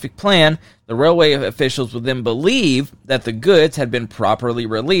 Was the perfect plan. The railway officials would then believe that the goods had been properly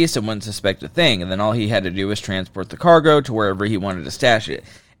released and wouldn't suspect a thing, and then all he had to do was transport the cargo to wherever he wanted to stash it.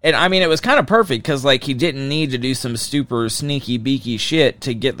 And, I mean, it was kind of perfect, because, like, he didn't need to do some super sneaky, beaky shit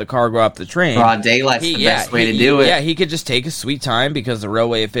to get the cargo off the train. Broad daylight's the best way to do it. Yeah, he could just take his sweet time, because the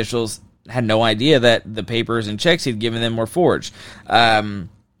railway officials had no idea that the papers and checks he'd given them were forged.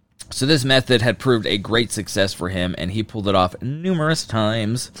 So this method had proved a great success for him, and he pulled it off numerous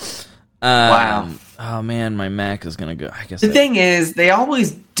times. Wow. Oh, man, my Mac is going to go. I guess the thing is, they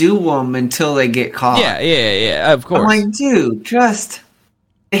always do them until they get caught. Yeah, of course. I'm like, dude, just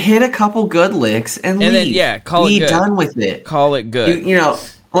hit a couple good licks and leave. Then, call it good. Be done with it. Call it good. You know,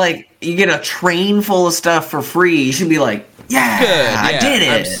 like, you get a train full of stuff for free, you should be like, I did it.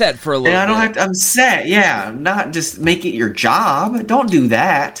 I'm set for a little bit. I'm set, not just make it your job. Don't do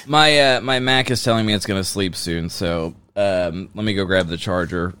that. My Mac is telling me it's going to sleep soon, so let me go grab the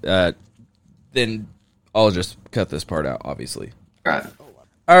charger. Then I'll just cut this part out, obviously. Right.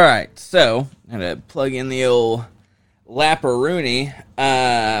 All right, so I'm going to plug in the old Lapperoonie.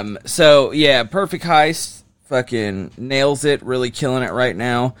 So, yeah, perfect heist. Fucking nails it. Really killing it right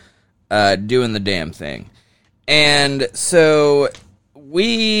now. Doing the damn thing. And so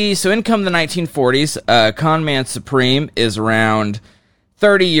in come the 1940s, Conman Supreme is around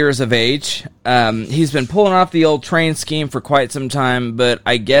 30 years of age. He's been pulling off the old train scheme for quite some time, but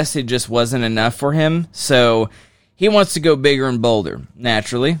I guess it just wasn't enough for him. So he wants to go bigger and bolder,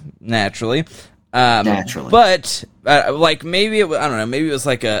 naturally. But like maybe I don't know. Maybe it was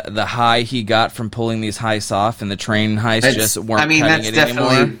like the high he got from pulling these heists off, and the train heists just weren't cutting it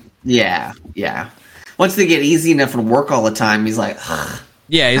anymore. Yeah. Once they get easy enough and work all the time, he's like,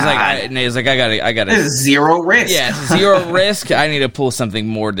 yeah, he's like, I gotta. This is zero risk. Yeah, zero risk. I need to pull something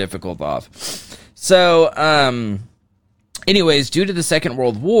more difficult off. So, anyways, due to the Second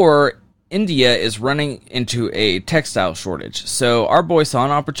World War, India is running into a textile shortage. So our boy saw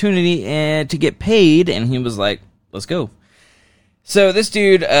an opportunity to get paid, and he was like, let's go. So this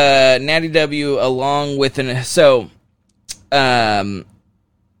dude, Natty W, along with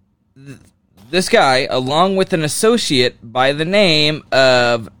this guy, along with an associate by the name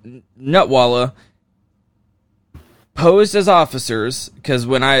of Nutwalla, posed as officers, because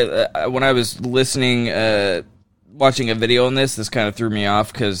when I was listening, watching a video on this kind of threw me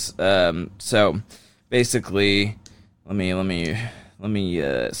off, because so basically,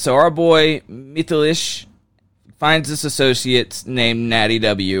 so our boy Mithilish finds this associate named Natty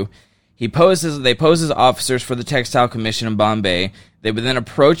W. They pose as officers for the Textile Commission in Bombay. They would then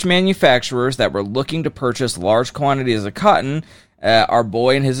approach manufacturers that were looking to purchase large quantities of cotton. Our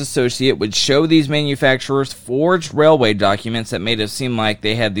boy and his associate would show these manufacturers forged railway documents that made it seem like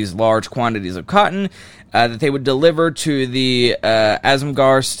they had these large quantities of cotton that they would deliver to the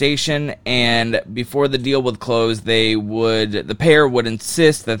Azamgarh station, and before the deal would close, the pair would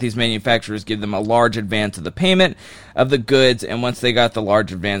insist that these manufacturers give them a large advance of the payment of the goods, and once they got the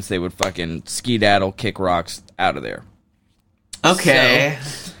large advance, they would fucking skedaddle, kick rocks out of there. Okay.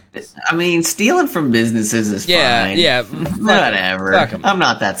 So, I mean, stealing from businesses is fine. Yeah. Whatever. I'm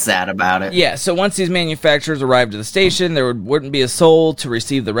not that sad about it. Yeah, so once these manufacturers arrived at the station, there wouldn't be a soul to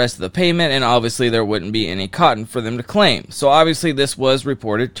receive the rest of the payment, and obviously there wouldn't be any cotton for them to claim. So obviously this was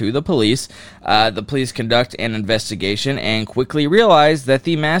reported to the police. The police conduct an investigation and quickly realized that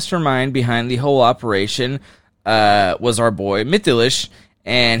the mastermind behind the whole operation was our boy Mithilish,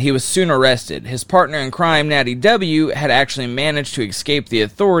 and he was soon arrested. His partner in crime, Natty W., had actually managed to escape the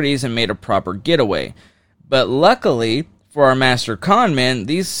authorities and made a proper getaway. But luckily for our master conman,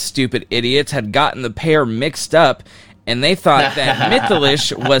 these stupid idiots had gotten the pair mixed up, and they thought that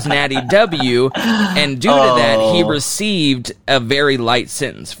Mithilish was Natty W., and due to that, he received a very light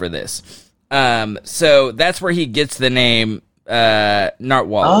sentence for this. So that's where he gets the name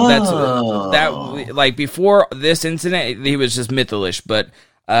Nartwal. That before this incident, he was just Mithilish, but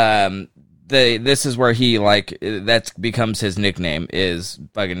this is where he like that becomes his nickname is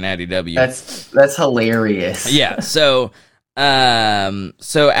fucking Natty W. That's hilarious. Yeah. So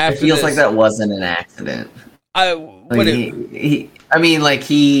so after it feels this, like that wasn't an accident. He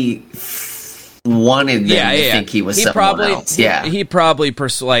wanted them to think he was someone else. Yeah, he probably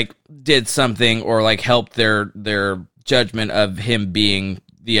did something or like helped their judgment of him being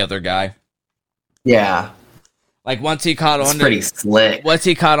the other guy. Yeah. Like once he caught on to pretty slick. Once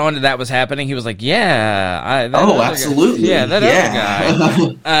he caught on to that was happening, he was like, "Yeah, absolutely, other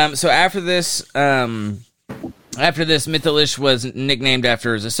guy." So after this, Mithilish was nicknamed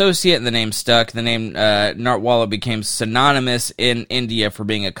after his associate, and the name stuck. The name Natwarwala became synonymous in India for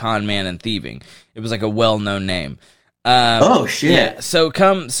being a con man and thieving. It was like a well-known name. Oh shit! Yeah. So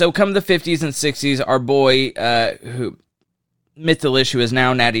come the 50s and 60s, our boy Mithilish, who is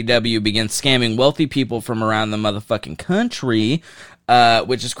now Natty W, begins scamming wealthy people from around the motherfucking country,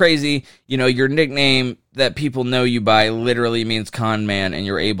 which is crazy. You know, your nickname that people know you by literally means con man, and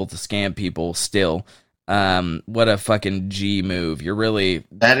you're able to scam people still. What a fucking G move. You're really...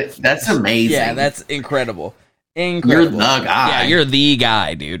 That's amazing. Yeah, that's incredible. You're the guy. Yeah, you're the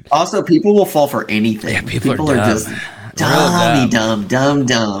guy, dude. Also, people will fall for anything. Yeah, people are just... dumb.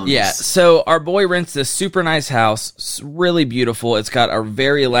 Yeah, so our boy rents this super nice house, it's really beautiful. It's got a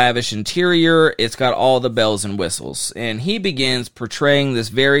very lavish interior. It's got all the bells and whistles. And he begins portraying this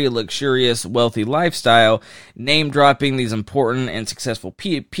very luxurious, wealthy lifestyle, name-dropping these important and successful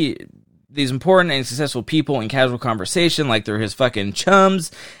people in casual conversation like they're his fucking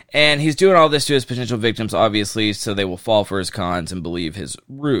chums. And he's doing all this to his potential victims, obviously, so they will fall for his cons and believe his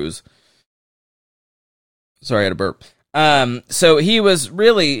ruse. Sorry, I had a burp. So he was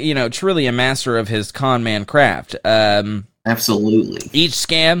really, truly a master of his con man craft. Absolutely. Each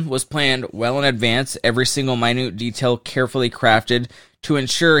scam was planned well in advance, every single minute detail carefully crafted to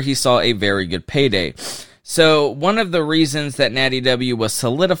ensure he saw a very good payday. So one of the reasons that Natty W was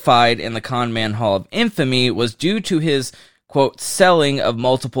solidified in the con man hall of infamy was due to his, quote, selling of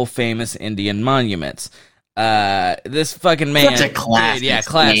multiple famous Indian monuments. This fucking man, such a classic,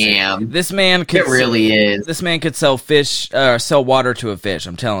 classic. Scam. This man could, it really is. This man could sell sell water to a fish.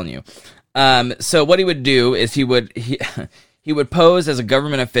 I'm telling you. So what he would do is he would pose as a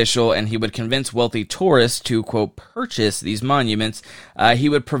government official, and he would convince wealthy tourists to, quote, purchase these monuments. He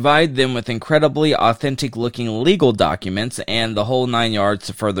would provide them with incredibly authentic-looking legal documents and the whole 9 yards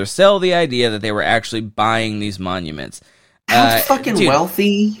to further sell the idea that they were actually buying these monuments. How fucking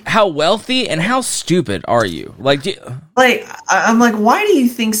wealthy? How wealthy and how stupid are you? I'm like, why do you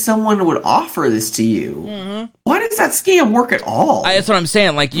think someone would offer this to you? Mm-hmm. Why does that scam work at all? That's what I'm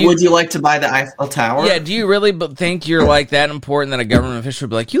saying. Would you like to buy the Eiffel Tower? Yeah. Do you really think you're like that important that a government official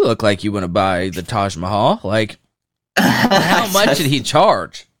would be like, you look like you want to buy the Taj Mahal? Like, how much did he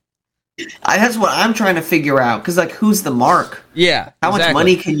charge? That's what I'm trying to figure out. Because who's the mark? Yeah. How much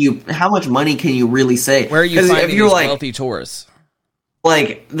money can you really say? Where are you finding these wealthy tourists?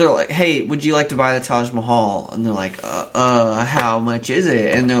 Like, they're like, hey, would you like to buy the Taj Mahal? And they're like, how much is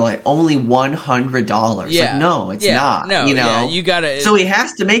it? And they're like, only $100. Yeah. No, it's not. No, you gotta. So he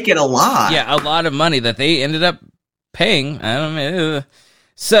has to make it a lot. Yeah, a lot of money that they ended up paying. I don't know.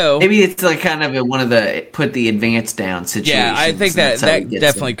 So maybe it's kind of one of the put the advance down situations. Yeah, I think that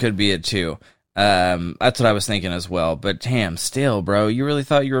definitely could be it too. That's what I was thinking as well. But damn, still, bro, you really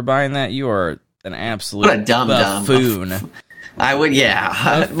thought you were buying that? You are an absolute what a dumb buffoon. I would,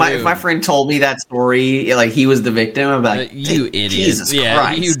 yeah. My friend told me that story. Like he was the victim. I'm like, you idiot! Jesus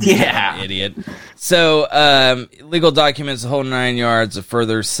Christ! You idiot! So, legal documents, the whole 9 yards, to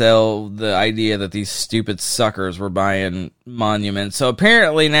further sell the idea that these stupid suckers were buying monuments. So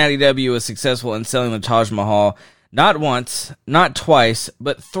apparently, Natty W was successful in selling the Taj Mahal not once, not twice,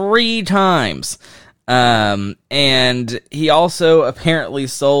 but 3 times. And he also apparently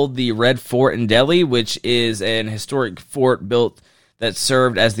sold the Red Fort in Delhi, which is an historic fort built that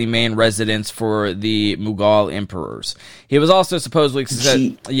served as the main residence for the Mughal emperors. He was also supposedly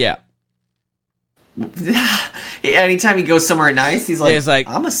yeah. Anytime he goes somewhere nice, he's like,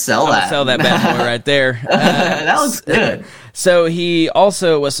 I'm gonna sell that. Sell that bad boy right there. That looks good. So he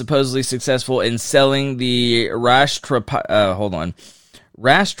also was supposedly successful in selling the Rashtrapati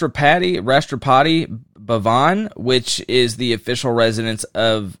Bhavan, which is the official residence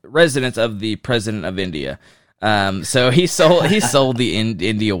of the President of India. So he sold the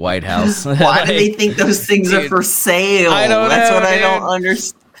India White House. Why do they think those things are for sale? I don't know. That's what I don't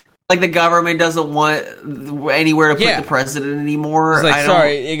understand. Like the government doesn't want anywhere to put the president anymore. It's like,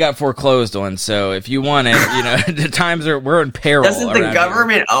 sorry, it got foreclosed on. So if you want it, the we're in peril. Doesn't the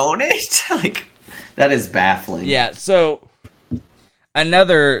government own it? Like that is baffling. Yeah. So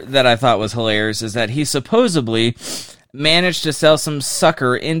Another that I thought was hilarious is that he supposedly managed to sell some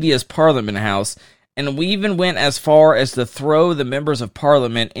sucker India's Parliament House, and we even went as far as to throw the members of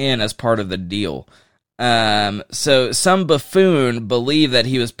Parliament in as part of the deal. So some buffoon believed that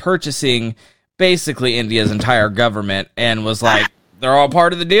he was purchasing basically India's entire government and was like, they're all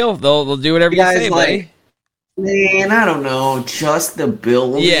part of the deal. They'll do whatever you say, buddy. Man, I don't know, just the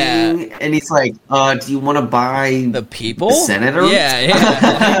building. Yeah. And he's like, do you want to buy the people? The senator?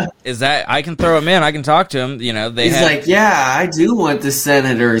 Yeah. Is that, I can throw him in, I can talk to him, you know, he's like, yeah, I do want the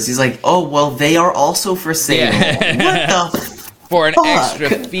senators. He's like, oh, well, they are also for sale. Yeah. What the for an extra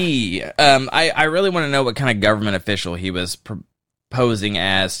fee. I really want to know what kind of government official he was proposing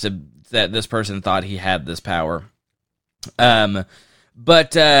as to that this person thought he had this power. So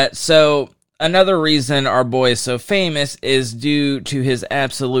another reason our boy is so famous is due to his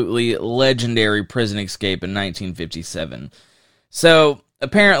absolutely legendary prison escape in 1957. So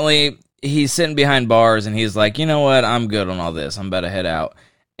apparently he's sitting behind bars and he's like, you know what? I'm good on all this. I'm about to head out.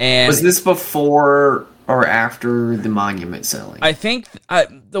 And was this before or after the monument selling? I think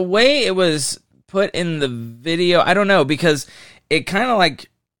the way it was put in the video, I don't know, because it kind of like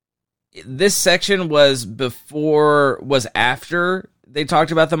this section was after they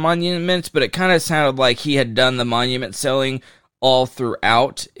talked about the monuments, but it kind of sounded like he had done the monument selling all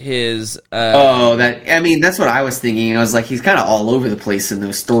throughout his. That's what I was thinking. I was like, he's kind of all over the place in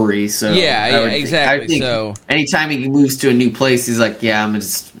those stories. So exactly. I think so anytime he moves to a new place, he's like, yeah, I'm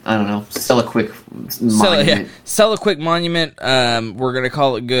just, I don't know, sell a quick monument. Sell a quick monument. We're gonna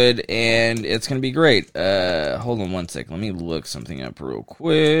call it good, and it's gonna be great. Hold on one sec. Let me look something up real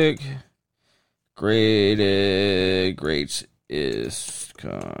quick. Great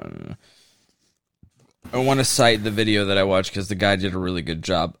ISKCON. I want to cite the video that I watched because the guy did a really good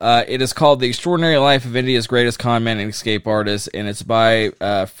job. It is called The Extraordinary Life of India's Greatest Conman and Escape Artist, and it's by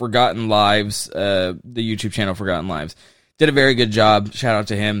Forgotten Lives, the YouTube channel Forgotten Lives. Did a very good job. Shout out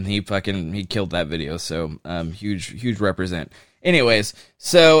to him. He killed that video, so huge represent. Anyways,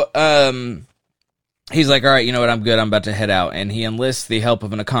 so he's like, all right, you know what, I'm good, I'm about to head out. And he enlists the help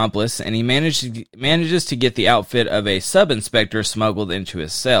of an accomplice, and he manages to get the outfit of a sub-inspector smuggled into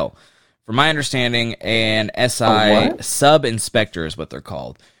his cell. From my understanding, an SI sub-inspector is what they're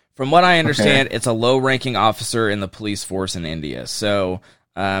called. From what I understand, it's a low-ranking officer in the police force in India. So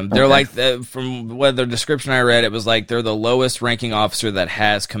they're like, from what the description I read, it was like they're the lowest-ranking officer that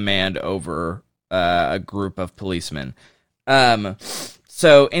has command over a group of policemen.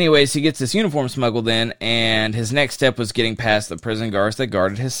 So anyways, he gets this uniform smuggled in, and his next step was getting past the prison guards that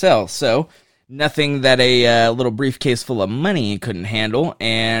guarded his cell. So nothing that a little briefcase full of money couldn't handle,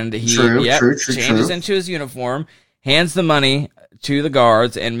 and he changes into his uniform, hands the money to the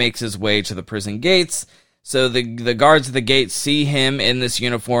guards, and makes his way to the prison gates. So the guards at the gates see him in this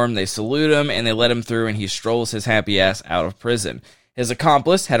uniform, they salute him, and they let him through, and he strolls his happy ass out of prison. His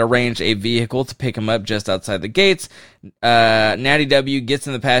accomplice had arranged a vehicle to pick him up just outside the gates. Natty W gets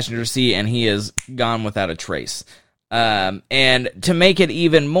in the passenger seat, and he is gone without a trace. And to make it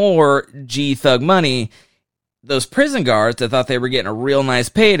even more G-Thug money, those prison guards that thought they were getting a real nice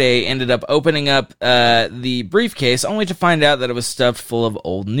payday ended up opening up the briefcase only to find out that it was stuffed full of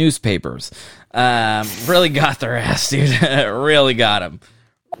old newspapers. Really got their ass, dude. Really got him.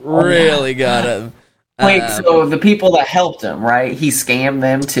 Really got him. Wait, so the people that helped him, right? He scammed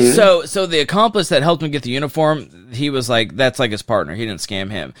them too? So the accomplice that helped him get the uniform, he was like, that's like his partner. He didn't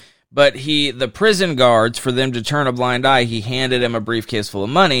scam him. But the prison guards, for them to turn a blind eye, he handed him a briefcase full of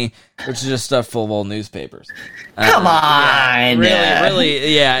money, which is just stuffed full of old newspapers. Come on!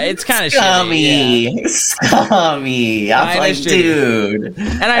 Really, yeah, it's kind of scummy. Scummy. I'm like, dude.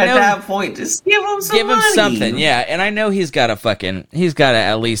 And I know, at that point, just give him some money. Something, yeah. And I know he's got to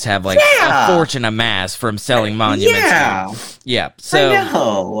at least have like a fortune amassed from selling monuments. Yeah. So I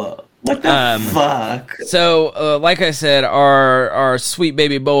know. What the fuck? So, like I said, our sweet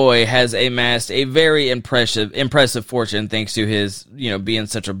baby boy has amassed a very impressive fortune thanks to his, being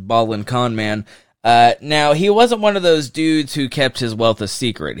such a ballin' con man. Now, he wasn't one of those dudes who kept his wealth a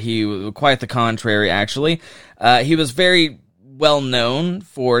secret. He was quite the contrary, actually. He was very well known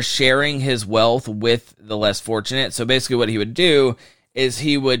for sharing his wealth with the less fortunate. So basically what he would do is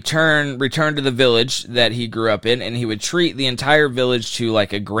he would return to the village that he grew up in, and he would treat the entire village to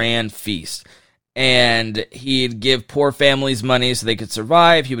like a grand feast. And he'd give poor families money so they could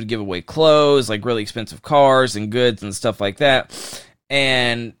survive. He would give away clothes, like really expensive cars and goods and stuff like that.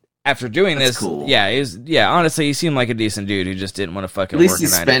 And after doing this, cool. Honestly, he seemed like a decent dude who just didn't want to fucking work. At least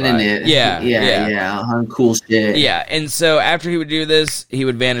he's spending it. Yeah, on cool shit. Yeah, and so after he would do this, he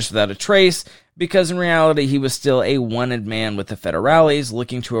would vanish without a trace, because in reality he was still a wanted man with the federales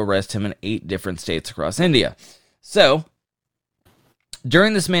looking to arrest him in 8 different states across India. So,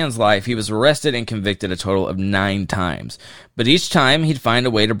 during this man's life, he was arrested and convicted a total of 9 times. But each time, he'd find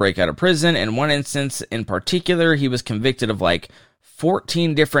a way to break out of prison. In one instance in particular, he was convicted of like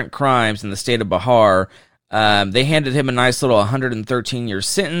 14 different crimes in the state of Bihar. They handed him a nice little 113-year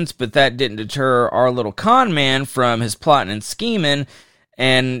sentence, but that didn't deter our little con man from his plotting and scheming,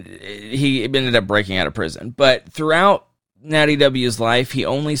 and he ended up breaking out of prison. But throughout Natty W's life, he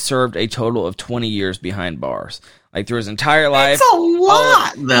only served a total of 20 years behind bars. Like, through his entire life. That's a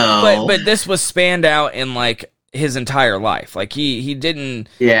lot, though. But this was spanned out in, like, his entire life. Like, he didn't...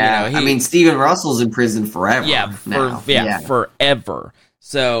 Yeah, you know, I mean, Stephen Russell's in prison forever. Yeah, forever.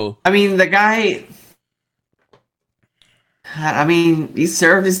 So... I mean, the guy... I mean, he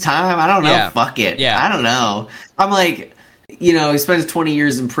served his time. I don't know. Yeah. Fuck it. Yeah. I don't know. I'm like... You know, he spends 20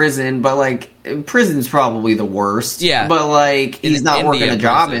 years in prison, but, like, prison's probably the worst. Yeah. But, like, he's not working a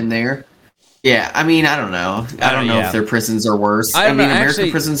job prison. in there. Yeah, I mean, I don't know. I don't know if their prisons are worse. I mean, American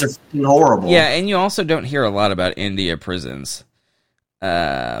prisons are fucking horrible. Yeah, and you also don't hear a lot about India prisons.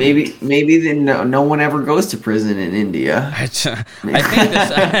 Maybe then no one ever goes to prison in India. I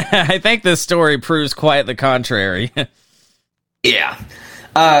think this story proves quite the contrary. Yeah.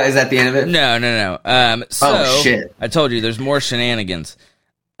 Is that the end of it? No. Oh, shit. I told you, there's more shenanigans.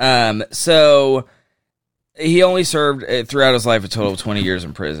 So... He only served throughout his life a total of 20 years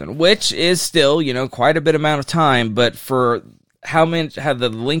in prison, which is still, you know, quite a bit amount of time. But for how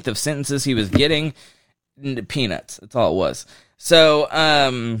the length of sentences he was getting, peanuts. That's all it was. So,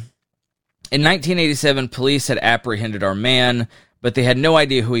 in 1987, police had apprehended our man, but they had no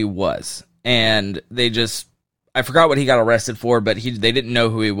idea who he was, and I forgot what he got arrested for, but they didn't know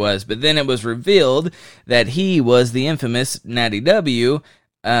who he was. But then it was revealed that he was the infamous Natty W.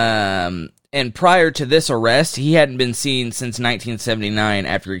 And prior to this arrest, he hadn't been seen since 1979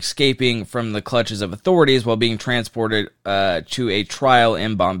 after escaping from the clutches of authorities while being transported to a trial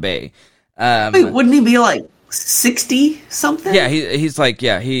in Bombay. Wait, wouldn't he be like 60 something? Yeah, he's like,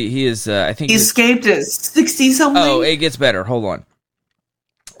 yeah, he is. I think he escaped at 60 something. Oh, it gets better. Hold on.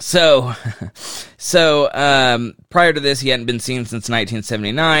 So prior to this, he hadn't been seen since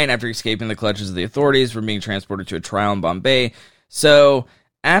 1979 after escaping the clutches of the authorities from being transported to a trial in Bombay. So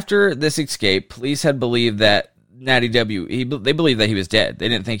after this escape, police had believed that Natty W. They believed that he was dead. They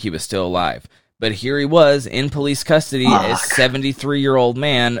didn't think he was still alive. But here he was in police custody, a 73-year-old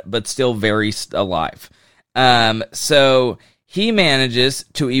man, but still very alive. So he manages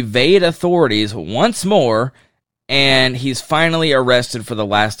to evade authorities once more, and he's finally arrested for the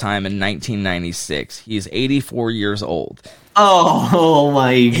last time in 1996. He's 84 years old. Oh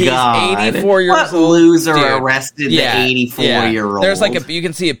my god! He's 84 years what old. Loser arrested the 84-year-old. There's like you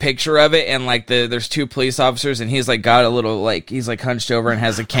can see a picture of it, and like there's 2 police officers, and he's like got a little he's like hunched over and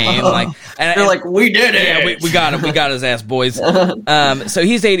has a cane, like they're like, we did it. Yeah, we got him. We got his ass, boys. So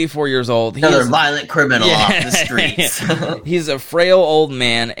he's 84 years old. Another violent criminal off the streets. He's a frail old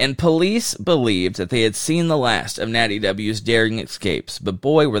man, and police believed that they had seen the last of Natty W's daring escapes, but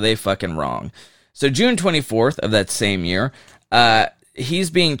boy, were they fucking wrong. So June 24th of that same year, he's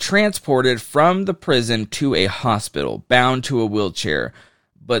being transported from the prison to a hospital, bound to a wheelchair.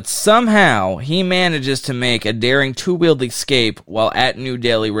 But somehow, he manages to make a daring 2-wheeled escape while at New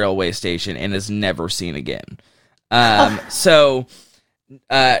Delhi railway station and is never seen again.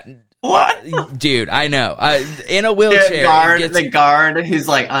 What? Dude, I know. In a wheelchair. The guard who's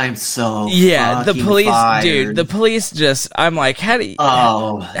like, I'm so the police, fired. Dude, the police just, I'm like, how do you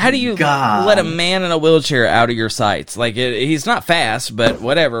let a man in a wheelchair out of your sights? Like, he's not fast, but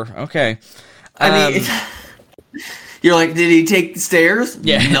whatever. Okay. I mean, you're like, did he take the stairs?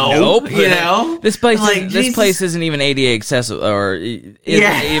 Yeah. Nope. You know? This place isn't even ADA accessible, or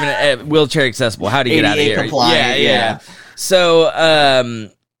even wheelchair accessible. How do you get out of here? Yeah. So,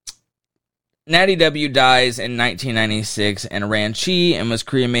 Natty W. dies in 1996 in Ranchi and was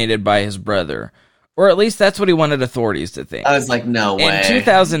cremated by his brother. Or at least that's what he wanted authorities to think. I was like, no way. In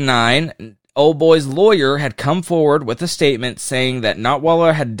 2009, Old Boy's lawyer had come forward with a statement saying that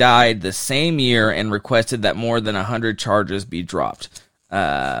Natwala had died the same year and requested that more than 100 charges be dropped.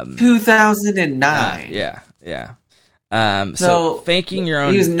 2009? Yeah. So faking your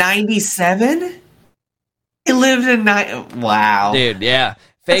own... He was 97? He lived in... Wow. Dude, yeah.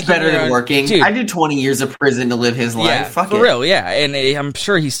 That's better than working. Dude, I did 20 years of prison to live his life. Yeah, Fuck for real, yeah. And I'm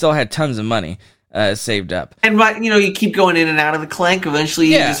sure he still had tons of money saved up. And you keep going in and out of the clank.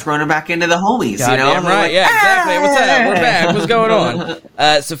 Eventually, you just run back into the homies. Goddamn right, like, exactly. What's up? We're back. What's going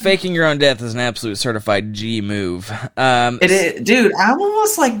on? So faking your own death is an absolute certified G move. It is, dude. I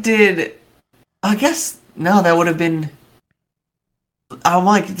almost did I guess no, that would have been. I'm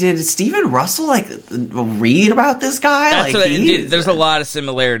like, did Steven Russell like read about this guy? That's like, dude, there's a lot of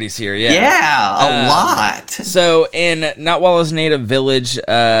similarities here. Yeah, yeah, a lot. So in Notwalla's native village,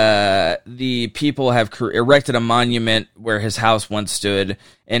 the people have erected a monument where his house once stood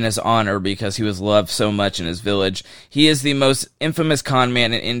in his honor because he was loved so much in his village. He is the most infamous con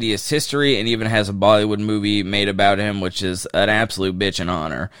man in India's history, and even has a Bollywood movie made about him, which is an absolute bitch in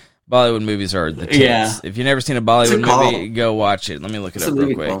honor. Bollywood movies are the tits. Yeah. If you've never seen a Bollywood movie, go watch it. Let me look it up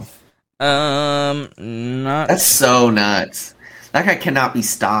real quick. Not. That's so nuts. That guy cannot be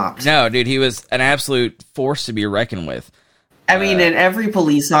stopped. No, dude, he was an absolute force to be reckoned with. I mean, and every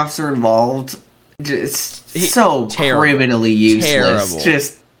police officer involved, just so terrible. criminally useless. Terrible.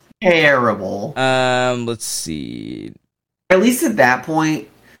 Just terrible. Let's see. At least at that point,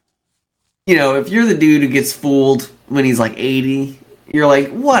 you know, if you're the dude who gets fooled when he's like 80, you're like,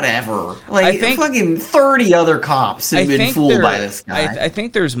 whatever. Like, I think fucking 30 other cops have been fooled by this guy. I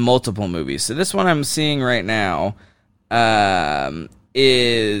think there's multiple movies. So this one I'm seeing right now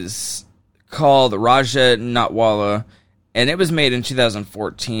is called Raja Notwalla, and it was made in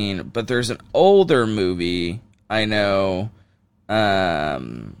 2014. But there's an older movie I know.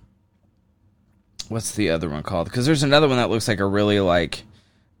 What's the other one called? Because there's another one that looks like a really like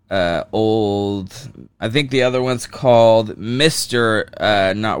old. I think the other one's called Mr.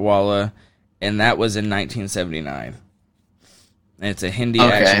 Notwalla, and that was in 1979. And it's a Hindi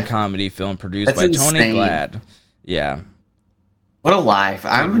action comedy film produced by Tony Glad. Yeah. What a life.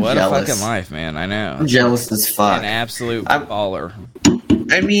 I'm what jealous. What a fucking life, man. I know. I'm jealous as fuck. An absolute baller.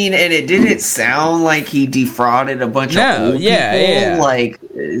 I mean, and it didn't sound like he defrauded a bunch of old people like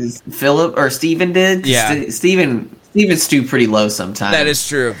Philip or Steven did. Yeah. Steven stooped pretty low sometimes. That is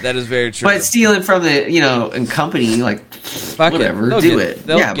true. That is very true. But stealing from the, company, like, fuck whatever, do it.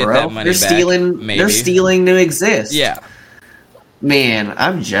 Yeah, bro. That money they're stealing to exist. Yeah. Man,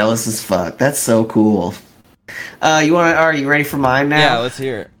 I'm jealous as fuck. That's so cool. Are you ready for mine now? Yeah, let's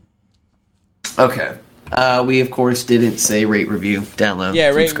hear it. Okay. We, of course, didn't say rate, review, download,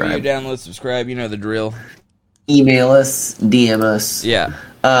 subscribe. Rate, review, download, subscribe. You know the drill. Email us, DM us. Yeah.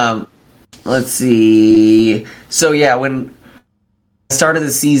 Let's see. So, yeah, when I started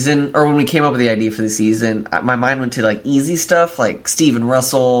the season, or when we came up with the idea for the season, my mind went to, like, easy stuff, like Steven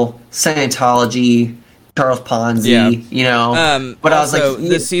Russell, Scientology, Charles Ponzi, But also, I was like...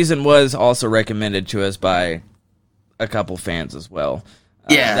 this season was also recommended to us by a couple fans as well.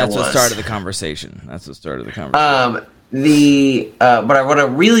 That's what started the conversation. But what I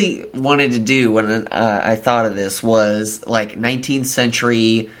really wanted to do when I thought of this was like 19th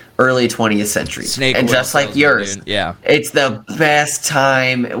century, early 20th century, and just like yours, dude. Yeah, it's the best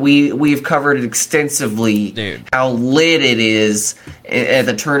time. We've covered it extensively, dude. How lit it is at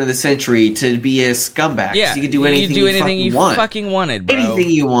the turn of the century to be a scumbag. Yeah, you could do anything you fucking wanted, bro. Anything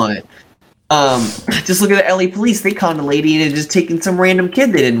you want. Just look at the LA police. They conned a lady into just taking some random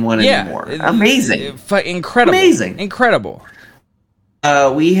kid they didn't want anymore. Amazing. Incredible. Amazing. Incredible.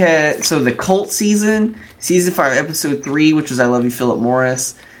 We had, the Cult season 5, episode 3, which was I Love You, Philip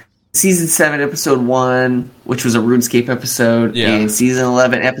Morris. Season 7, episode 1, which was a RuneScape episode. Yeah. And season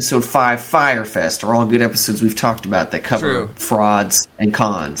 11, episode 5, Firefest, are all good episodes we've talked about that cover frauds and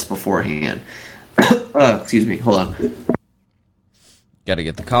cons beforehand. Excuse me. Hold on. Got to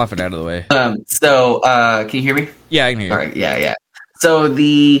get the coffin out of the way. Can you hear me? Yeah, I can hear you. All right, yeah. So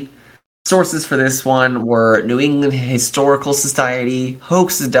the sources for this one were New England Historical Society,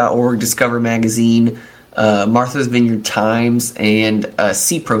 Hoaxes.org, Discover Magazine, Martha's Vineyard Times, and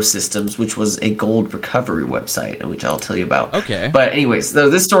CPRO Systems, which was a gold recovery website, which I'll tell you about. Okay. But anyways,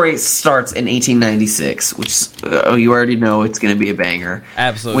 so this story starts in 1896, which you already know it's going to be a banger.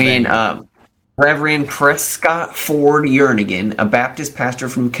 Absolutely. When Reverend Prescott Ford Jernigan, a Baptist pastor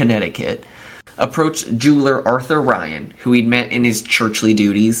from Connecticut, approached jeweler Arthur Ryan, who he'd met in his churchly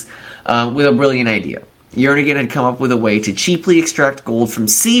duties, with a brilliant idea. Jernigan had come up with a way to cheaply extract gold from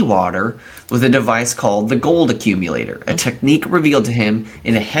seawater with a device called the gold accumulator, a technique revealed to him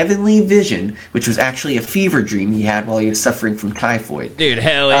in a heavenly vision, which was actually a fever dream he had while he was suffering from typhoid. Dude,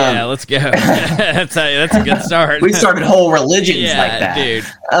 hell yeah, let's go. That's a good start. We started whole religions like that. Dude.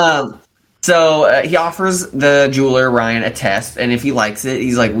 So he offers the jeweler Ryan a test, and if he likes it,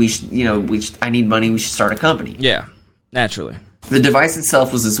 he's like, I need money. We should start a company. Yeah, naturally. The device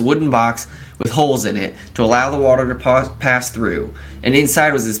itself was this wooden box with holes in it to allow the water to pass through, and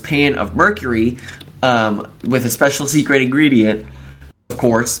inside was this pan of mercury with a special secret ingredient, of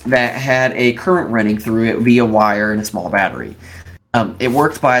course, that had a current running through it via wire and a small battery. It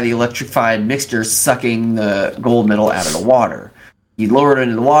worked by the electrified mixture sucking the gold metal out of the water. You lower it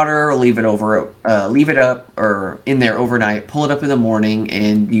into the water, leave it up or in there overnight, pull it up in the morning,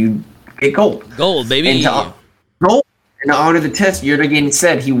 and you get gold. Gold, baby. Gold. And to honor the test, Jurgen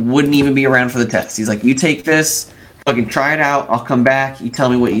said he wouldn't even be around for the test. He's like, you take this, fucking try it out, I'll come back, you tell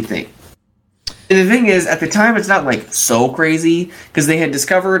me what you think. And the thing is, at the time, it's not like so crazy, because they had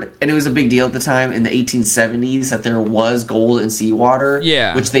discovered, and it was a big deal at the time, in the 1870s, that there was gold in seawater,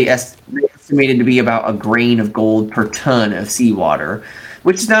 which they estimated to be about a grain of gold per ton of seawater,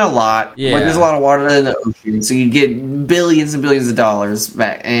 which is not a lot, but there's a lot of water in the ocean, so you get billions and billions of dollars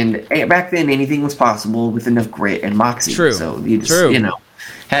back. And back then, anything was possible with enough grit and moxie. True. So you just,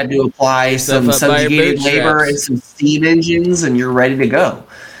 had to apply some subjugated labor and some steam engines, and you're ready to go.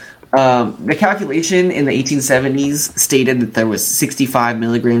 The calculation in the 1870s stated that there was 65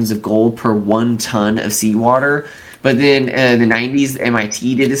 milligrams of gold per 1 ton of seawater. But then in the 90s, the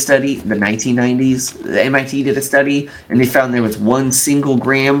MIT did a study. The 1990s, the MIT did a study, and they found there was 1 single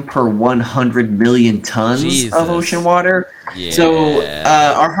gram per 100 million tons of ocean water. Yeah. So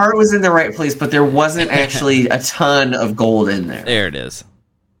our heart was in the right place, but there wasn't actually a ton of gold in there. There it is.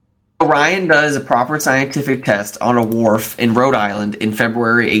 Ryan does a proper scientific test on a wharf in Rhode Island in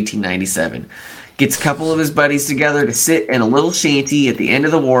February 1897. Gets a couple of his buddies together to sit in a little shanty at the end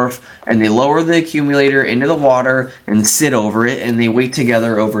of the wharf, and they lower the accumulator into the water and sit over it, and they wait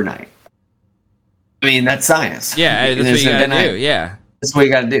together overnight. I mean, that's science. Yeah, that's what you gotta do, yeah. That's what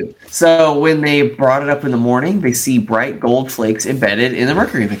you gotta do. So when they brought it up in the morning, they see bright gold flakes embedded in the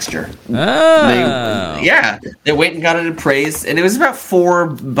mercury mixture. Oh. They went and got it appraised, and it was about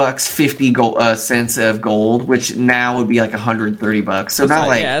 $4.50 cents of gold, which now would be like $130. So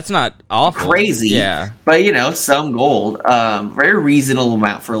that's not awful. Crazy. Yeah. But some gold. Very reasonable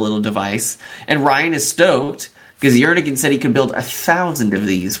amount for a little device. And Ryan is stoked, because Jernigan said he could build 1,000 of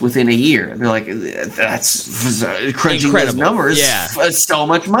these within a year. They're like, that's crunching those numbers. Yeah. So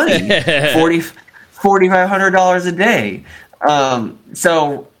much money. $4,500 a day.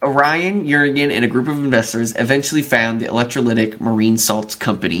 So Ryan, Jernigan, and a group of investors eventually found the Electrolytic Marine Salts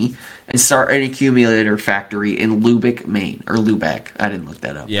Company and start an accumulator factory in Lubec, Maine. Or Lubec. I didn't look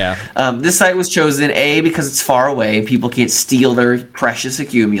that up. Yeah. This site was chosen, A, because it's far away. People can't steal their precious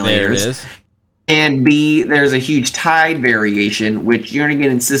accumulators. There it is. And B, there's a huge tide variation, which Jernigan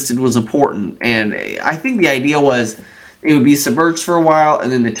insisted was important. And I think the idea was it would be submerged for a while,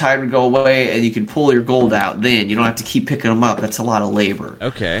 and then the tide would go away, and you could pull your gold out then. You don't have to keep picking them up. That's a lot of labor.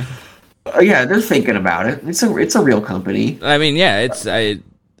 Okay. Yeah, they're thinking about it. It's a real company. I mean, yeah, it's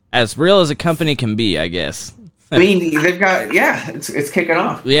as real as a company can be, I guess. I mean, they've got, it's kicking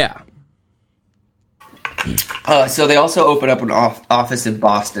off. Yeah. So they also open up an office in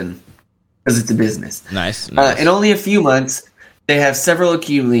Boston, because it's a business. Nice. In only a few months, they have several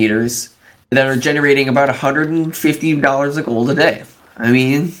accumulators that are generating about $150 of gold a day. I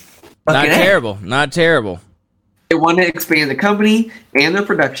mean, not terrible. Not terrible. They want to expand the company and their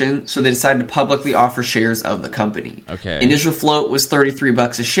production, so they decided to publicly offer shares of the company. Okay. Initial float was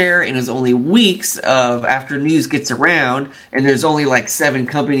 $33 a share, and it was only weeks of after news gets around, and there's only like 7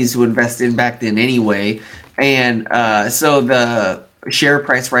 companies who invested in back then anyway, and so the share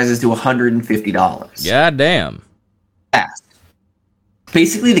price rises to $150. God damn. Fast.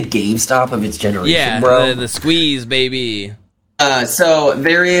 Basically the GameStop of its generation, bro. The squeeze, baby. So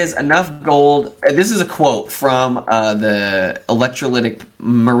there is enough gold. This is a quote from the Electrolytic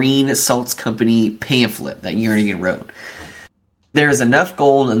Marine Salts Company pamphlet that Jernigan wrote. There is enough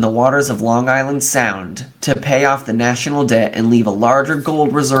gold in the waters of Long Island Sound to pay off the national debt and leave a larger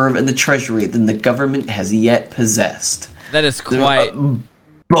gold reserve in the treasury than the government has yet possessed. That is quite bold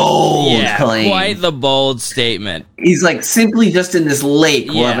claim. Quite the bold statement. He's like, simply just in this lake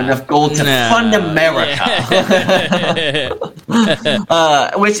we'll have enough gold to fund America.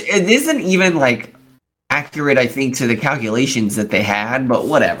 Which it isn't even like accurate, I think, to the calculations that they had, but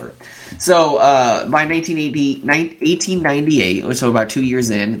whatever. So by 1898, so about 2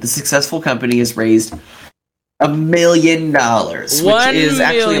 years in, the successful company has raised $1 million, which is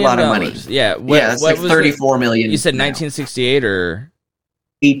actually a lot of money. Yeah, it's like $34 million. You said 1968 or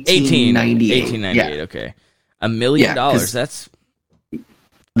 1898? 1898. Okay, $1 million. That's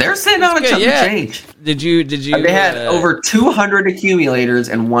they're sitting on a chunk of change. Did you? They had over 200 accumulators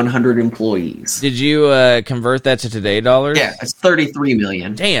and 100 employees. Did you convert that to today dollars? Yeah, it's $33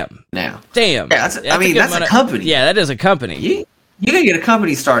 million. Damn. Now. Damn. Yeah, that's a company. Yeah, that is a company. You can get a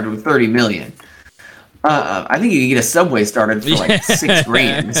company started with $30 million. I think you can get a Subway started for like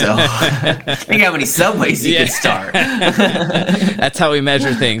 $6,000. So think how many Subways you can start. That's how we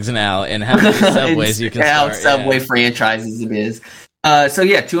measure things now, and how many Subways you can start. Subway franchises it is.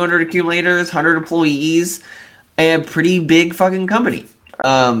 200 accumulators, 100 employees. a pretty big fucking company.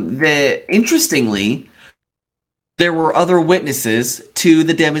 Interestingly, there were other witnesses to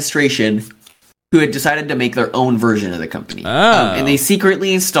the demonstration who had decided to make their own version of the company. And they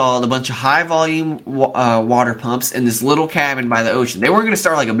secretly installed a bunch of high-volume water pumps in this little cabin by the ocean. They weren't going to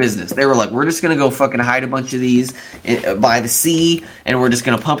start like a business. They were like, we're just going to go fucking hide a bunch of these by the sea, and we're just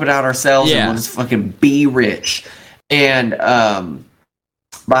going to pump it out ourselves, and we'll just fucking be rich. And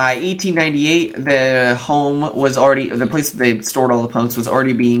by 1898, the place that they stored all the pumps was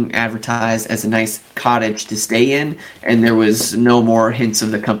already being advertised as a nice cottage to stay in, and there was no more hints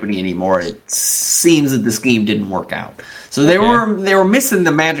of the company anymore. It seems that the scheme didn't work out. So they were missing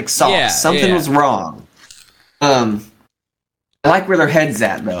the magic sauce. Yeah, Something was wrong. I like where their head's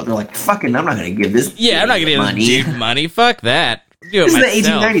at, though. They're like, fucking, I'm not going to give this I'm not going to give this money. Fuck that. This is the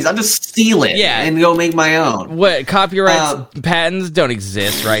 1890s. I'll just steal it and go make my own. What, copyrights, patents don't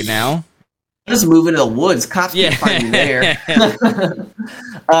exist right now? Just move into the woods. Cops can't find you there.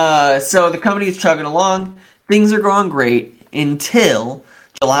 So the company is chugging along. Things are going great until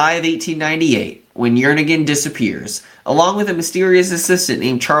July of 1898, when Jernigan disappears, along with a mysterious assistant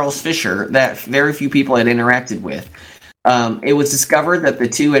named Charles Fisher that very few people had interacted with. It was discovered that the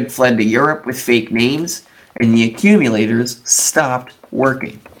two had fled to Europe with fake names, and the accumulators stopped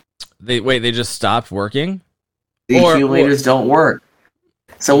working. They just stopped working? The accumulators don't work.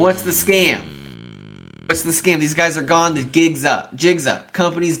 So what's the scam? What's the scam? These guys are gone. The jig's up.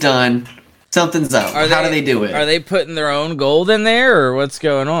 Company's done. Something's up. How do they do it? Are they putting their own gold in there, or what's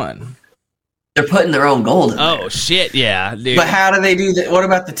going on? They're putting their own gold in there. Oh, shit, yeah, dude. But how do they do that? What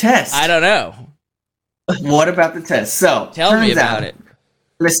about the test? I don't know. What about the test? So, tell me about it.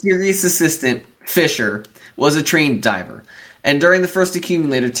 Mysterious assistant, Fisher, was a trained diver. And during the first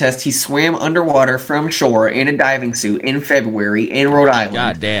accumulator test, he swam underwater from shore in a diving suit in February in Rhode Island.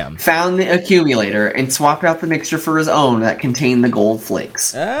 God damn. Found the accumulator and swapped out the mixture for his own that contained the gold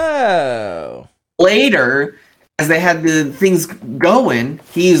flakes. Oh. Later, as they had the things going,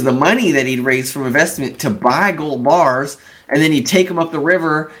 he used the money that he'd raised from investment to buy gold bars, and then he'd take them up the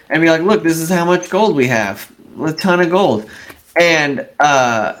river and be like, look, this is how much gold we have. A ton of gold. And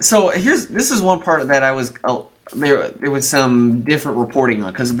so this is one part that I was there was some different reporting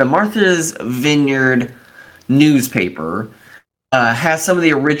on, because the Martha's Vineyard newspaper has some of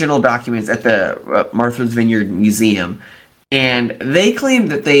the original documents at the Martha's Vineyard Museum, and they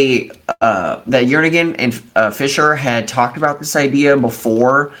claimed that that Jernigan and Fisher had talked about this idea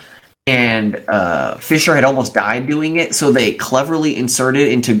before, and Fisher had almost died doing it, so they cleverly inserted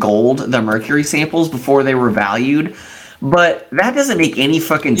into gold the mercury samples before they were valued. But that doesn't make any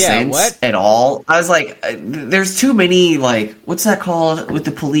fucking sense at all. I was like, there's too many, like, what's that called with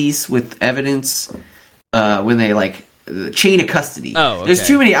the police, with evidence, when they, like, chain of custody. Oh, okay. There's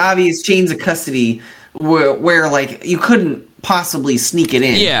too many obvious chains of custody where like, you couldn't possibly sneak it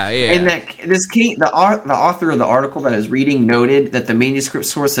in. Yeah. And the author of the article that I was reading noted that the manuscript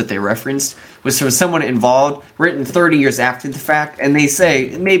source that they referenced was from someone involved, written 30 years after the fact, and they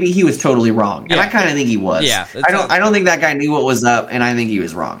say maybe he was totally wrong. And I kind of think he was. Yeah. I don't think that guy knew what was up, and I think he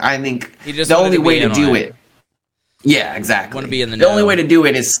was wrong. I think the only way to do it. Yeah, exactly. Want to be in the only way to do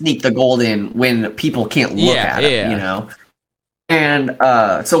it is sneak the gold in when people can't look at it, you know? And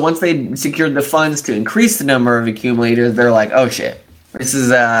so once they secured the funds to increase the number of accumulators, they're like, oh shit, this is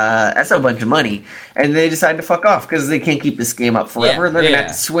that's a bunch of money. And they decide to fuck off because they can't keep this game up forever. They're going to have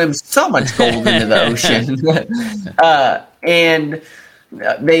to swim so much gold into the ocean. And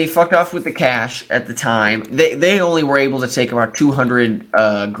they fucked off with the cash at the time. They only were able to take about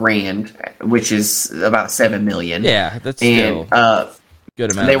 200 grand, which is about $7 million. Yeah, that's still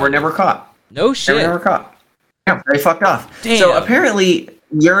good amount. They were never caught. No shit. They were never caught. Yeah, they fucked off. Damn. So apparently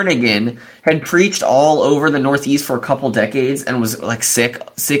Jernigan had preached all over the Northeast for a couple decades and was like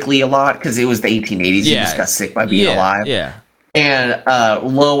sickly a lot because it was the 1880s. He just got sick by being alive. Yeah. And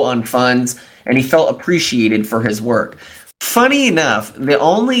low on funds, and he felt appreciated for his work. Funny enough, the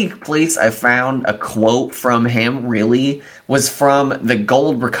only place I found a quote from him really was from the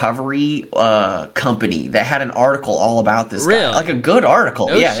Gold Recovery Company that had an article all about this guy. Like a good article.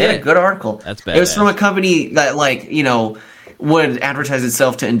 They had a good article. That's bad. It was from a company that, like, you know, would advertise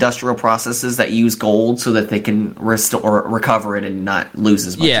itself to industrial processes that use gold so that they can restore or recover it and not lose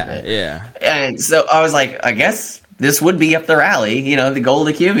as much of it. Yeah. And so I was like, I guess this would be up their alley, you know, the gold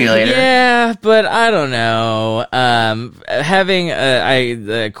accumulator. Yeah, but I don't know. Having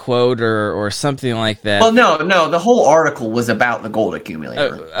a quote or something like that. Well, no. The whole article was about the gold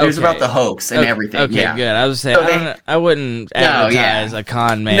accumulator. It was about the hoax and everything. Okay, yeah. Good. I was saying, I wouldn't advertise a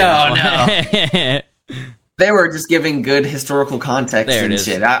con man. No. They were just giving good historical context and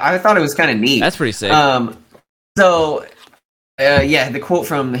shit. I thought it was kind of neat. That's pretty sick. So, the quote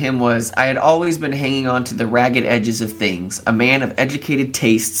from him was, "I had always been hanging on to the ragged edges of things, a man of educated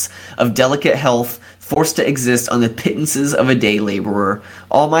tastes, of delicate health, forced to exist on the pittances of a day laborer.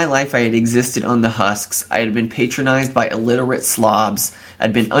 All my life I had existed on the husks. I had been patronized by illiterate slobs.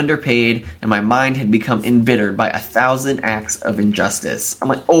 I'd been underpaid, and my mind had become embittered by 1,000 acts of injustice." I'm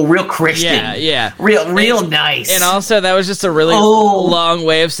like, oh, real Christian. Yeah. Real nice. And also, that was just a really long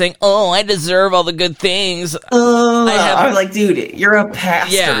way of saying, "Oh, I deserve all the good things." I'm like, dude, you're a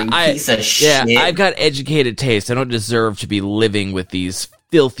pastor, you piece of shit. Yeah, I've got educated taste. I don't deserve to be living with these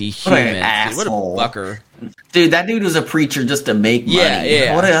filthy humans. What a fucker. Dude, that dude was a preacher just to make money.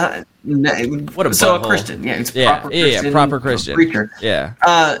 Yeah. What a so a Christian. Yeah, it's proper Christian. Yeah, proper Christian. Preacher. Yeah.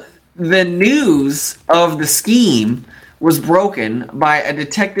 The news of the scheme was broken by a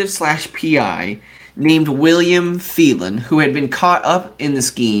detective/PI named William Phelan, who had been caught up in the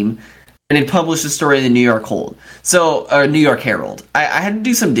scheme and had published a story in the New York Herald. I had to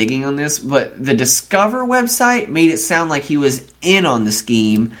do some digging on this, but the Discover website made it sound like he was in on the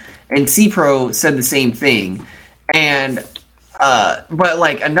scheme, and CPRO said the same thing. And but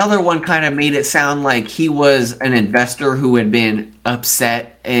like another one kind of made it sound like he was an investor who had been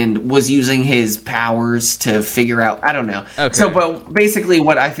upset and was using his powers to figure out. I don't know. Okay. So, but basically,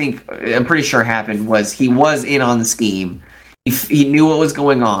 what I'm pretty sure happened was he was in on the scheme. He knew what was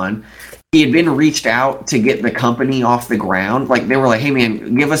going on. He had been reached out to get the company off the ground. Like, they were like, "Hey,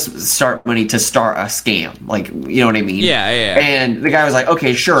 man, give us start money to start a scam." Like, you know what I mean? Yeah. And the guy was like,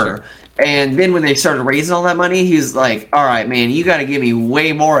 "Okay, sure." And then when they started raising all that money, he's like, "All right, man, you got to give me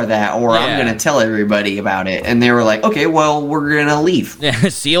way more of that, or I'm going to tell everybody about it." And they were like, "Okay, well, we're going to leave." Yeah.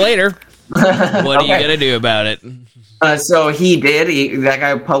 See you later. What are you going to do about it? So he did. That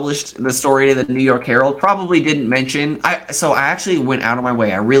guy published the story to the New York Herald. Probably didn't mention. I actually went out of my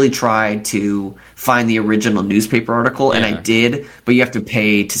way. I really tried to find the original newspaper article, and I did, but you have to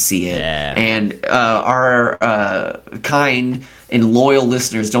pay to see it. Yeah. And our kind and loyal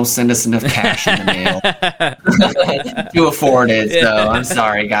listeners don't send us enough cash in the mail to afford it. So I'm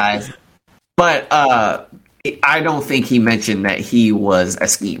sorry, guys. But I don't think he mentioned that he was a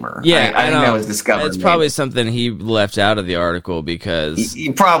schemer. Yeah, I think that was discovered. It's probably something he left out of the article because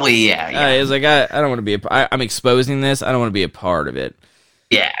he probably, yeah. He was like, I don't want to be. I'm exposing this. I don't want to be a part of it.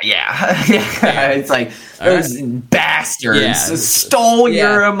 Yeah. It's like those bastards stole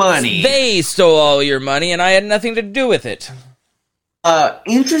your money. They stole all your money, and I had nothing to do with it.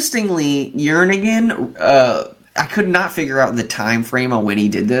 Interestingly, Jernigan, I could not figure out the time frame on when he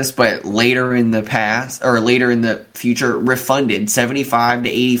did this, but later in the past or later in the future, refunded 75 to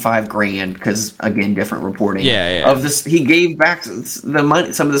 85 grand because, again, different reporting. Of this, he gave back the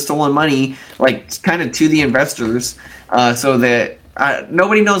money, some of the stolen money, like kind of to the investors, so that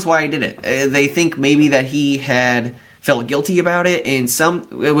nobody knows why he did it. They think maybe that he had felt guilty about it, and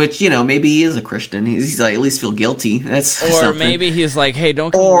which, maybe he is a Christian. He's like, at least feel guilty. That's or something. Maybe he's like, hey,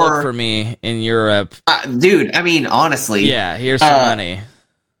 don't come look for me in Europe. Dude, I mean, honestly. Yeah, here's some money.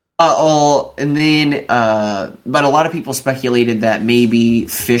 And then, but a lot of people speculated that maybe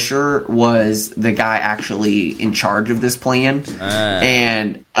Fisher was the guy actually in charge of this plan.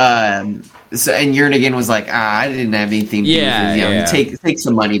 And Jernigan was like, I didn't have anything to do with it. Take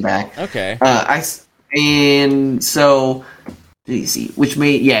some money back. Okay. And so, let me see, which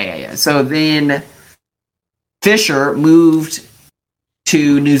made, So then Fisher moved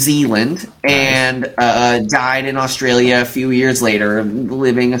to New Zealand and died in Australia a few years later,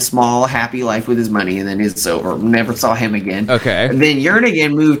 living a small, happy life with his money, and then it's over. Never saw him again. Okay. And then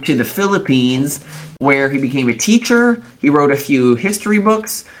Jernigan moved to the Philippines, where he became a teacher. He wrote a few history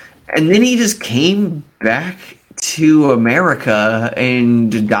books, and then he just came back to America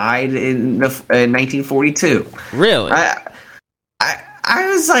and died in 1942. Really? I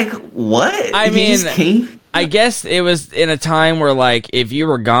was like, what? I mean, I guess it was in a time where, like, if you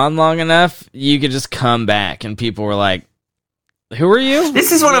were gone long enough, you could just come back, and people were like, who are you?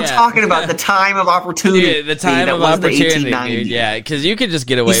 This is what I'm talking about, the time of opportunity. Yeah, the time of opportunity, dude. Yeah, because you could just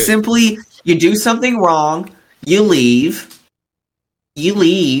get away. You do something wrong, you leave,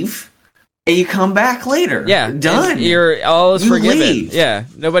 and you come back later. Yeah, done. All is forgiven. Leave. Yeah,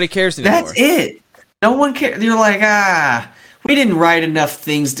 nobody cares anymore. That's it. No one cares. You're like, we didn't write enough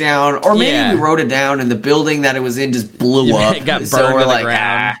things down, or maybe we wrote it down and the building that it was in just blew up. It got burned to the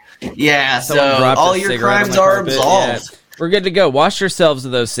ground. So all your crimes are absolved. Yeah. We're good to go. Wash yourselves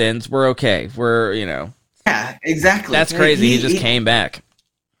of those sins. We're okay. Yeah, exactly. That's crazy. He just came back.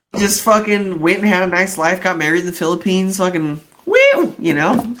 Just fucking went and had a nice life, got married in the Philippines, fucking, woo,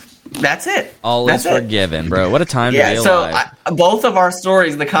 that's it. All that's is forgiven, bro. What a time to be alive. Both of our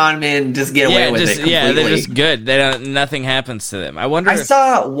stories, the con men just get away with it completely. Yeah, they're just good. Nothing happens to them. I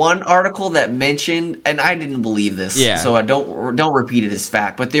saw one article that mentioned, and I didn't believe this, so I don't repeat it as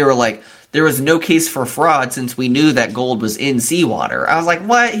fact, but they were like, there was no case for fraud since we knew that gold was in seawater. I was like,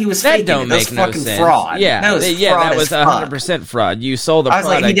 what? He was faking it. That was fucking fraud. Yeah, that was 100% fraud. You sold the product. I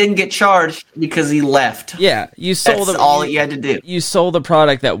was like, he didn't get charged because he left. Yeah, you sold That's all you had to do. You sold the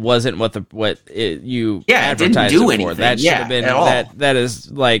product that wasn't what you advertised didn't do it anything. for. That should have been at all. That is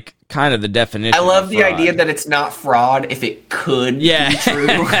like kind of the definition. I love of the fraud. idea that it's not fraud if it could be true.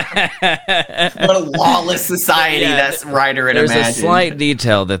 What a lawless society that's writer and There's imagine. a slight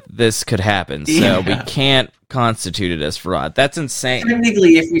detail that this could happen, so we can't constitute it as fraud. That's insane.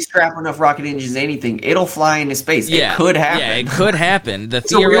 Technically, if we strap enough rocket engines to anything, it'll fly into space. It could happen. Yeah, it could happen. The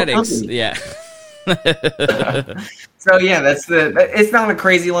It's a real theoretics. company. Yeah. So yeah, it's not a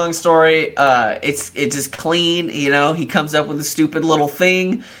crazy long story. It's just clean, he comes up with a stupid little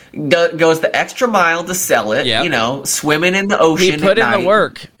thing, goes the extra mile to sell it, swimming in the ocean. He put in night. the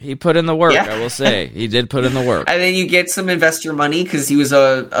work. Yeah. I will say. He did put in the work. And then you get some investor money because he was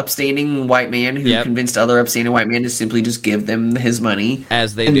a upstanding white man who convinced other upstanding white men to simply just give them his money.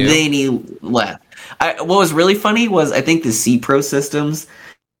 As they and do. And then he left. What was really funny was I think the C-Pro Systems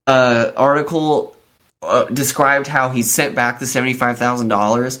article described how he sent back the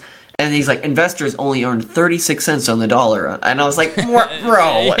 $75,000, and he's like, investors only earned 36 cents on the dollar. And I was like,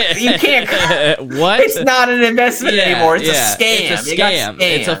 bro, you can't. What? It's not an investment anymore. It's a scam. It's a scam.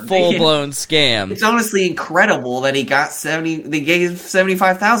 It's a full-blown scam. It's honestly incredible that he got they gave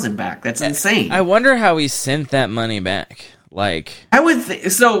 75,000 back. That's insane. I wonder how he sent that money back. Like, I would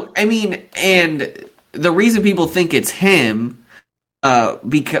and the reason people think it's him,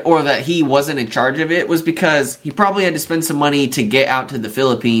 or that he wasn't in charge of it, was because he probably had to spend some money to get out to the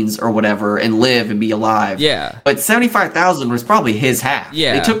Philippines or whatever and live and be alive. Yeah. But 75,000 was probably his half.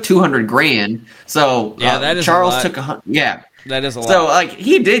 Yeah. They took 200 grand. So that is Charles a lot. took That is a lot. So like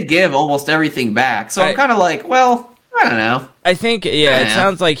he did give almost everything back. So I'm kind of like, well, I don't know. I think, it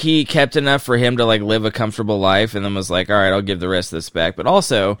sounds like he kept enough for him to like live a comfortable life, and then was like, all right, I'll give the rest of this back. But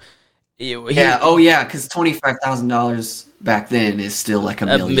also, because $25,000 back then is still like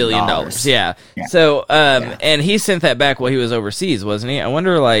 $1 million. Yeah. So, and he sent that back while he was overseas, wasn't he? I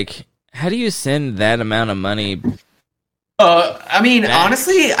wonder, like, how do you send that amount of money? I mean, back?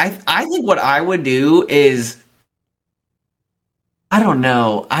 honestly, I think what I would do is, I don't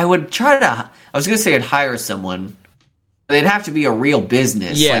know. I would I was going to say I'd hire someone. They'd have to be a real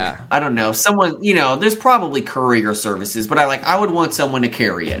business. Yeah. Like, I don't know. Someone, there's probably courier services, but I would want someone to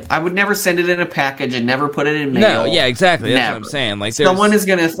carry it. I would never send it in a package and never put it in mail. No, yeah, exactly. That's what I'm saying. Like, someone is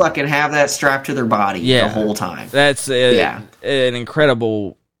going to fucking have that strapped to their body the whole time. That's an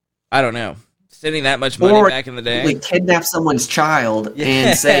incredible, I don't know. Sending that much money back in the day. Like kidnap someone's child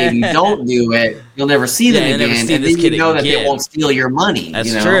and say, if you don't do it, you'll never see them again. And then you know that they won't steal your money.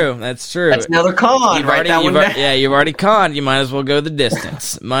 That's true. That's true. That's another con. You've already conned. You might as well go the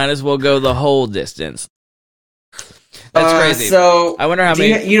distance. Might as well go the whole distance. That's crazy. So I wonder how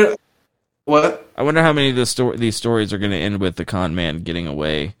many. What? I wonder how many of these stories are going to end with the con man getting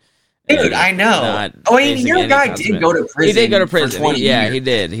away. Dude, I know. Your guy did go to prison. He did go to prison. For 20 years. He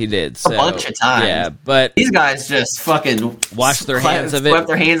did. He did. So, a bunch of times. Yeah, but these guys just fucking washed their hands of it. Swept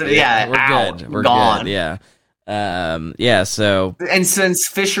their hands of it. Yeah, we're good. We're gone. Good. Yeah. So, and since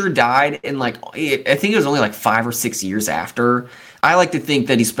Fisher died in I think it was only 5 or 6 years after. I like to think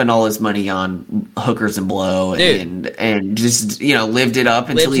that he spent all his money on hookers and blow and just lived it up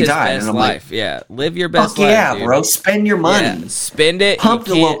until he died. Best and I'm life. Live your best life. Yeah, dude. bro. Spend your money. Yeah. Spend it. Pump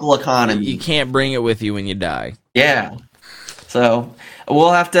the local economy. You can't bring it with you when you die. Yeah. So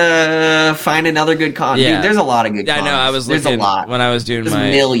we'll have to find another good con. Yeah. Dude, there's a lot of good cons. I know. I was looking, there's a lot. When I was doing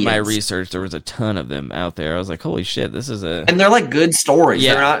there's my research, there was a ton of them out there. I was like, holy shit, this is a... And they're good stories.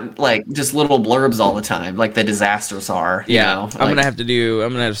 Yeah. They're not just little blurbs all the time like the disasters are. You know? I'm going to have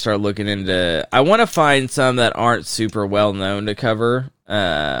to start looking into... I want to find some that aren't super well known to cover.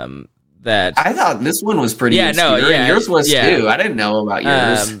 That I thought this one was pretty obscure, and yours was too. I didn't know about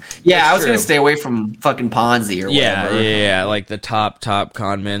yours. I was going to stay away from fucking Ponzi or whatever. Yeah, like the top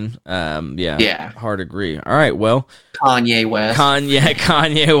con men. Hard agree. All right, well, Kanye West.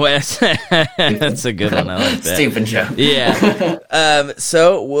 Kanye West. That's a good one. I like that. Stupid joke. Yeah.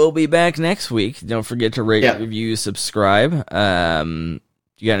 So we'll be back next week. Don't forget to rate, review, subscribe. You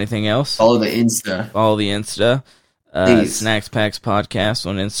got anything else? Follow the Insta. Snacks Packs Podcast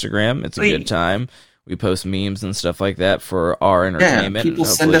on Instagram. It's a good time. We post memes and stuff like that for our entertainment. Yeah, people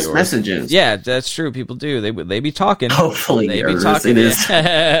and send us yours. messages. Yeah, that's true. People do. They be talking. Hopefully, they yours. be talking. It is.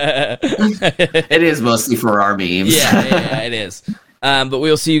 It It is mostly for our memes. yeah, it is. But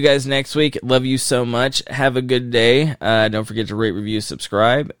we'll see you guys next week. Love you so much. Have a good day. Don't forget to rate, review,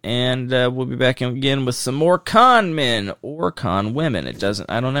 subscribe, and we'll be back again with some more con men or con women.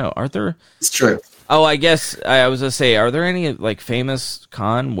 I don't know. Are there? It's true. Oh, I guess I was gonna say, are there any like famous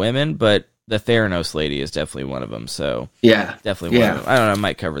con women? But the Theranos lady is definitely one of them. So Yeah, definitely one of them. I don't know. I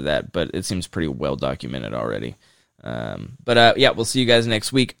might cover that, but it seems pretty well documented already. But yeah, we'll see you guys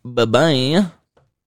next week. Bye bye.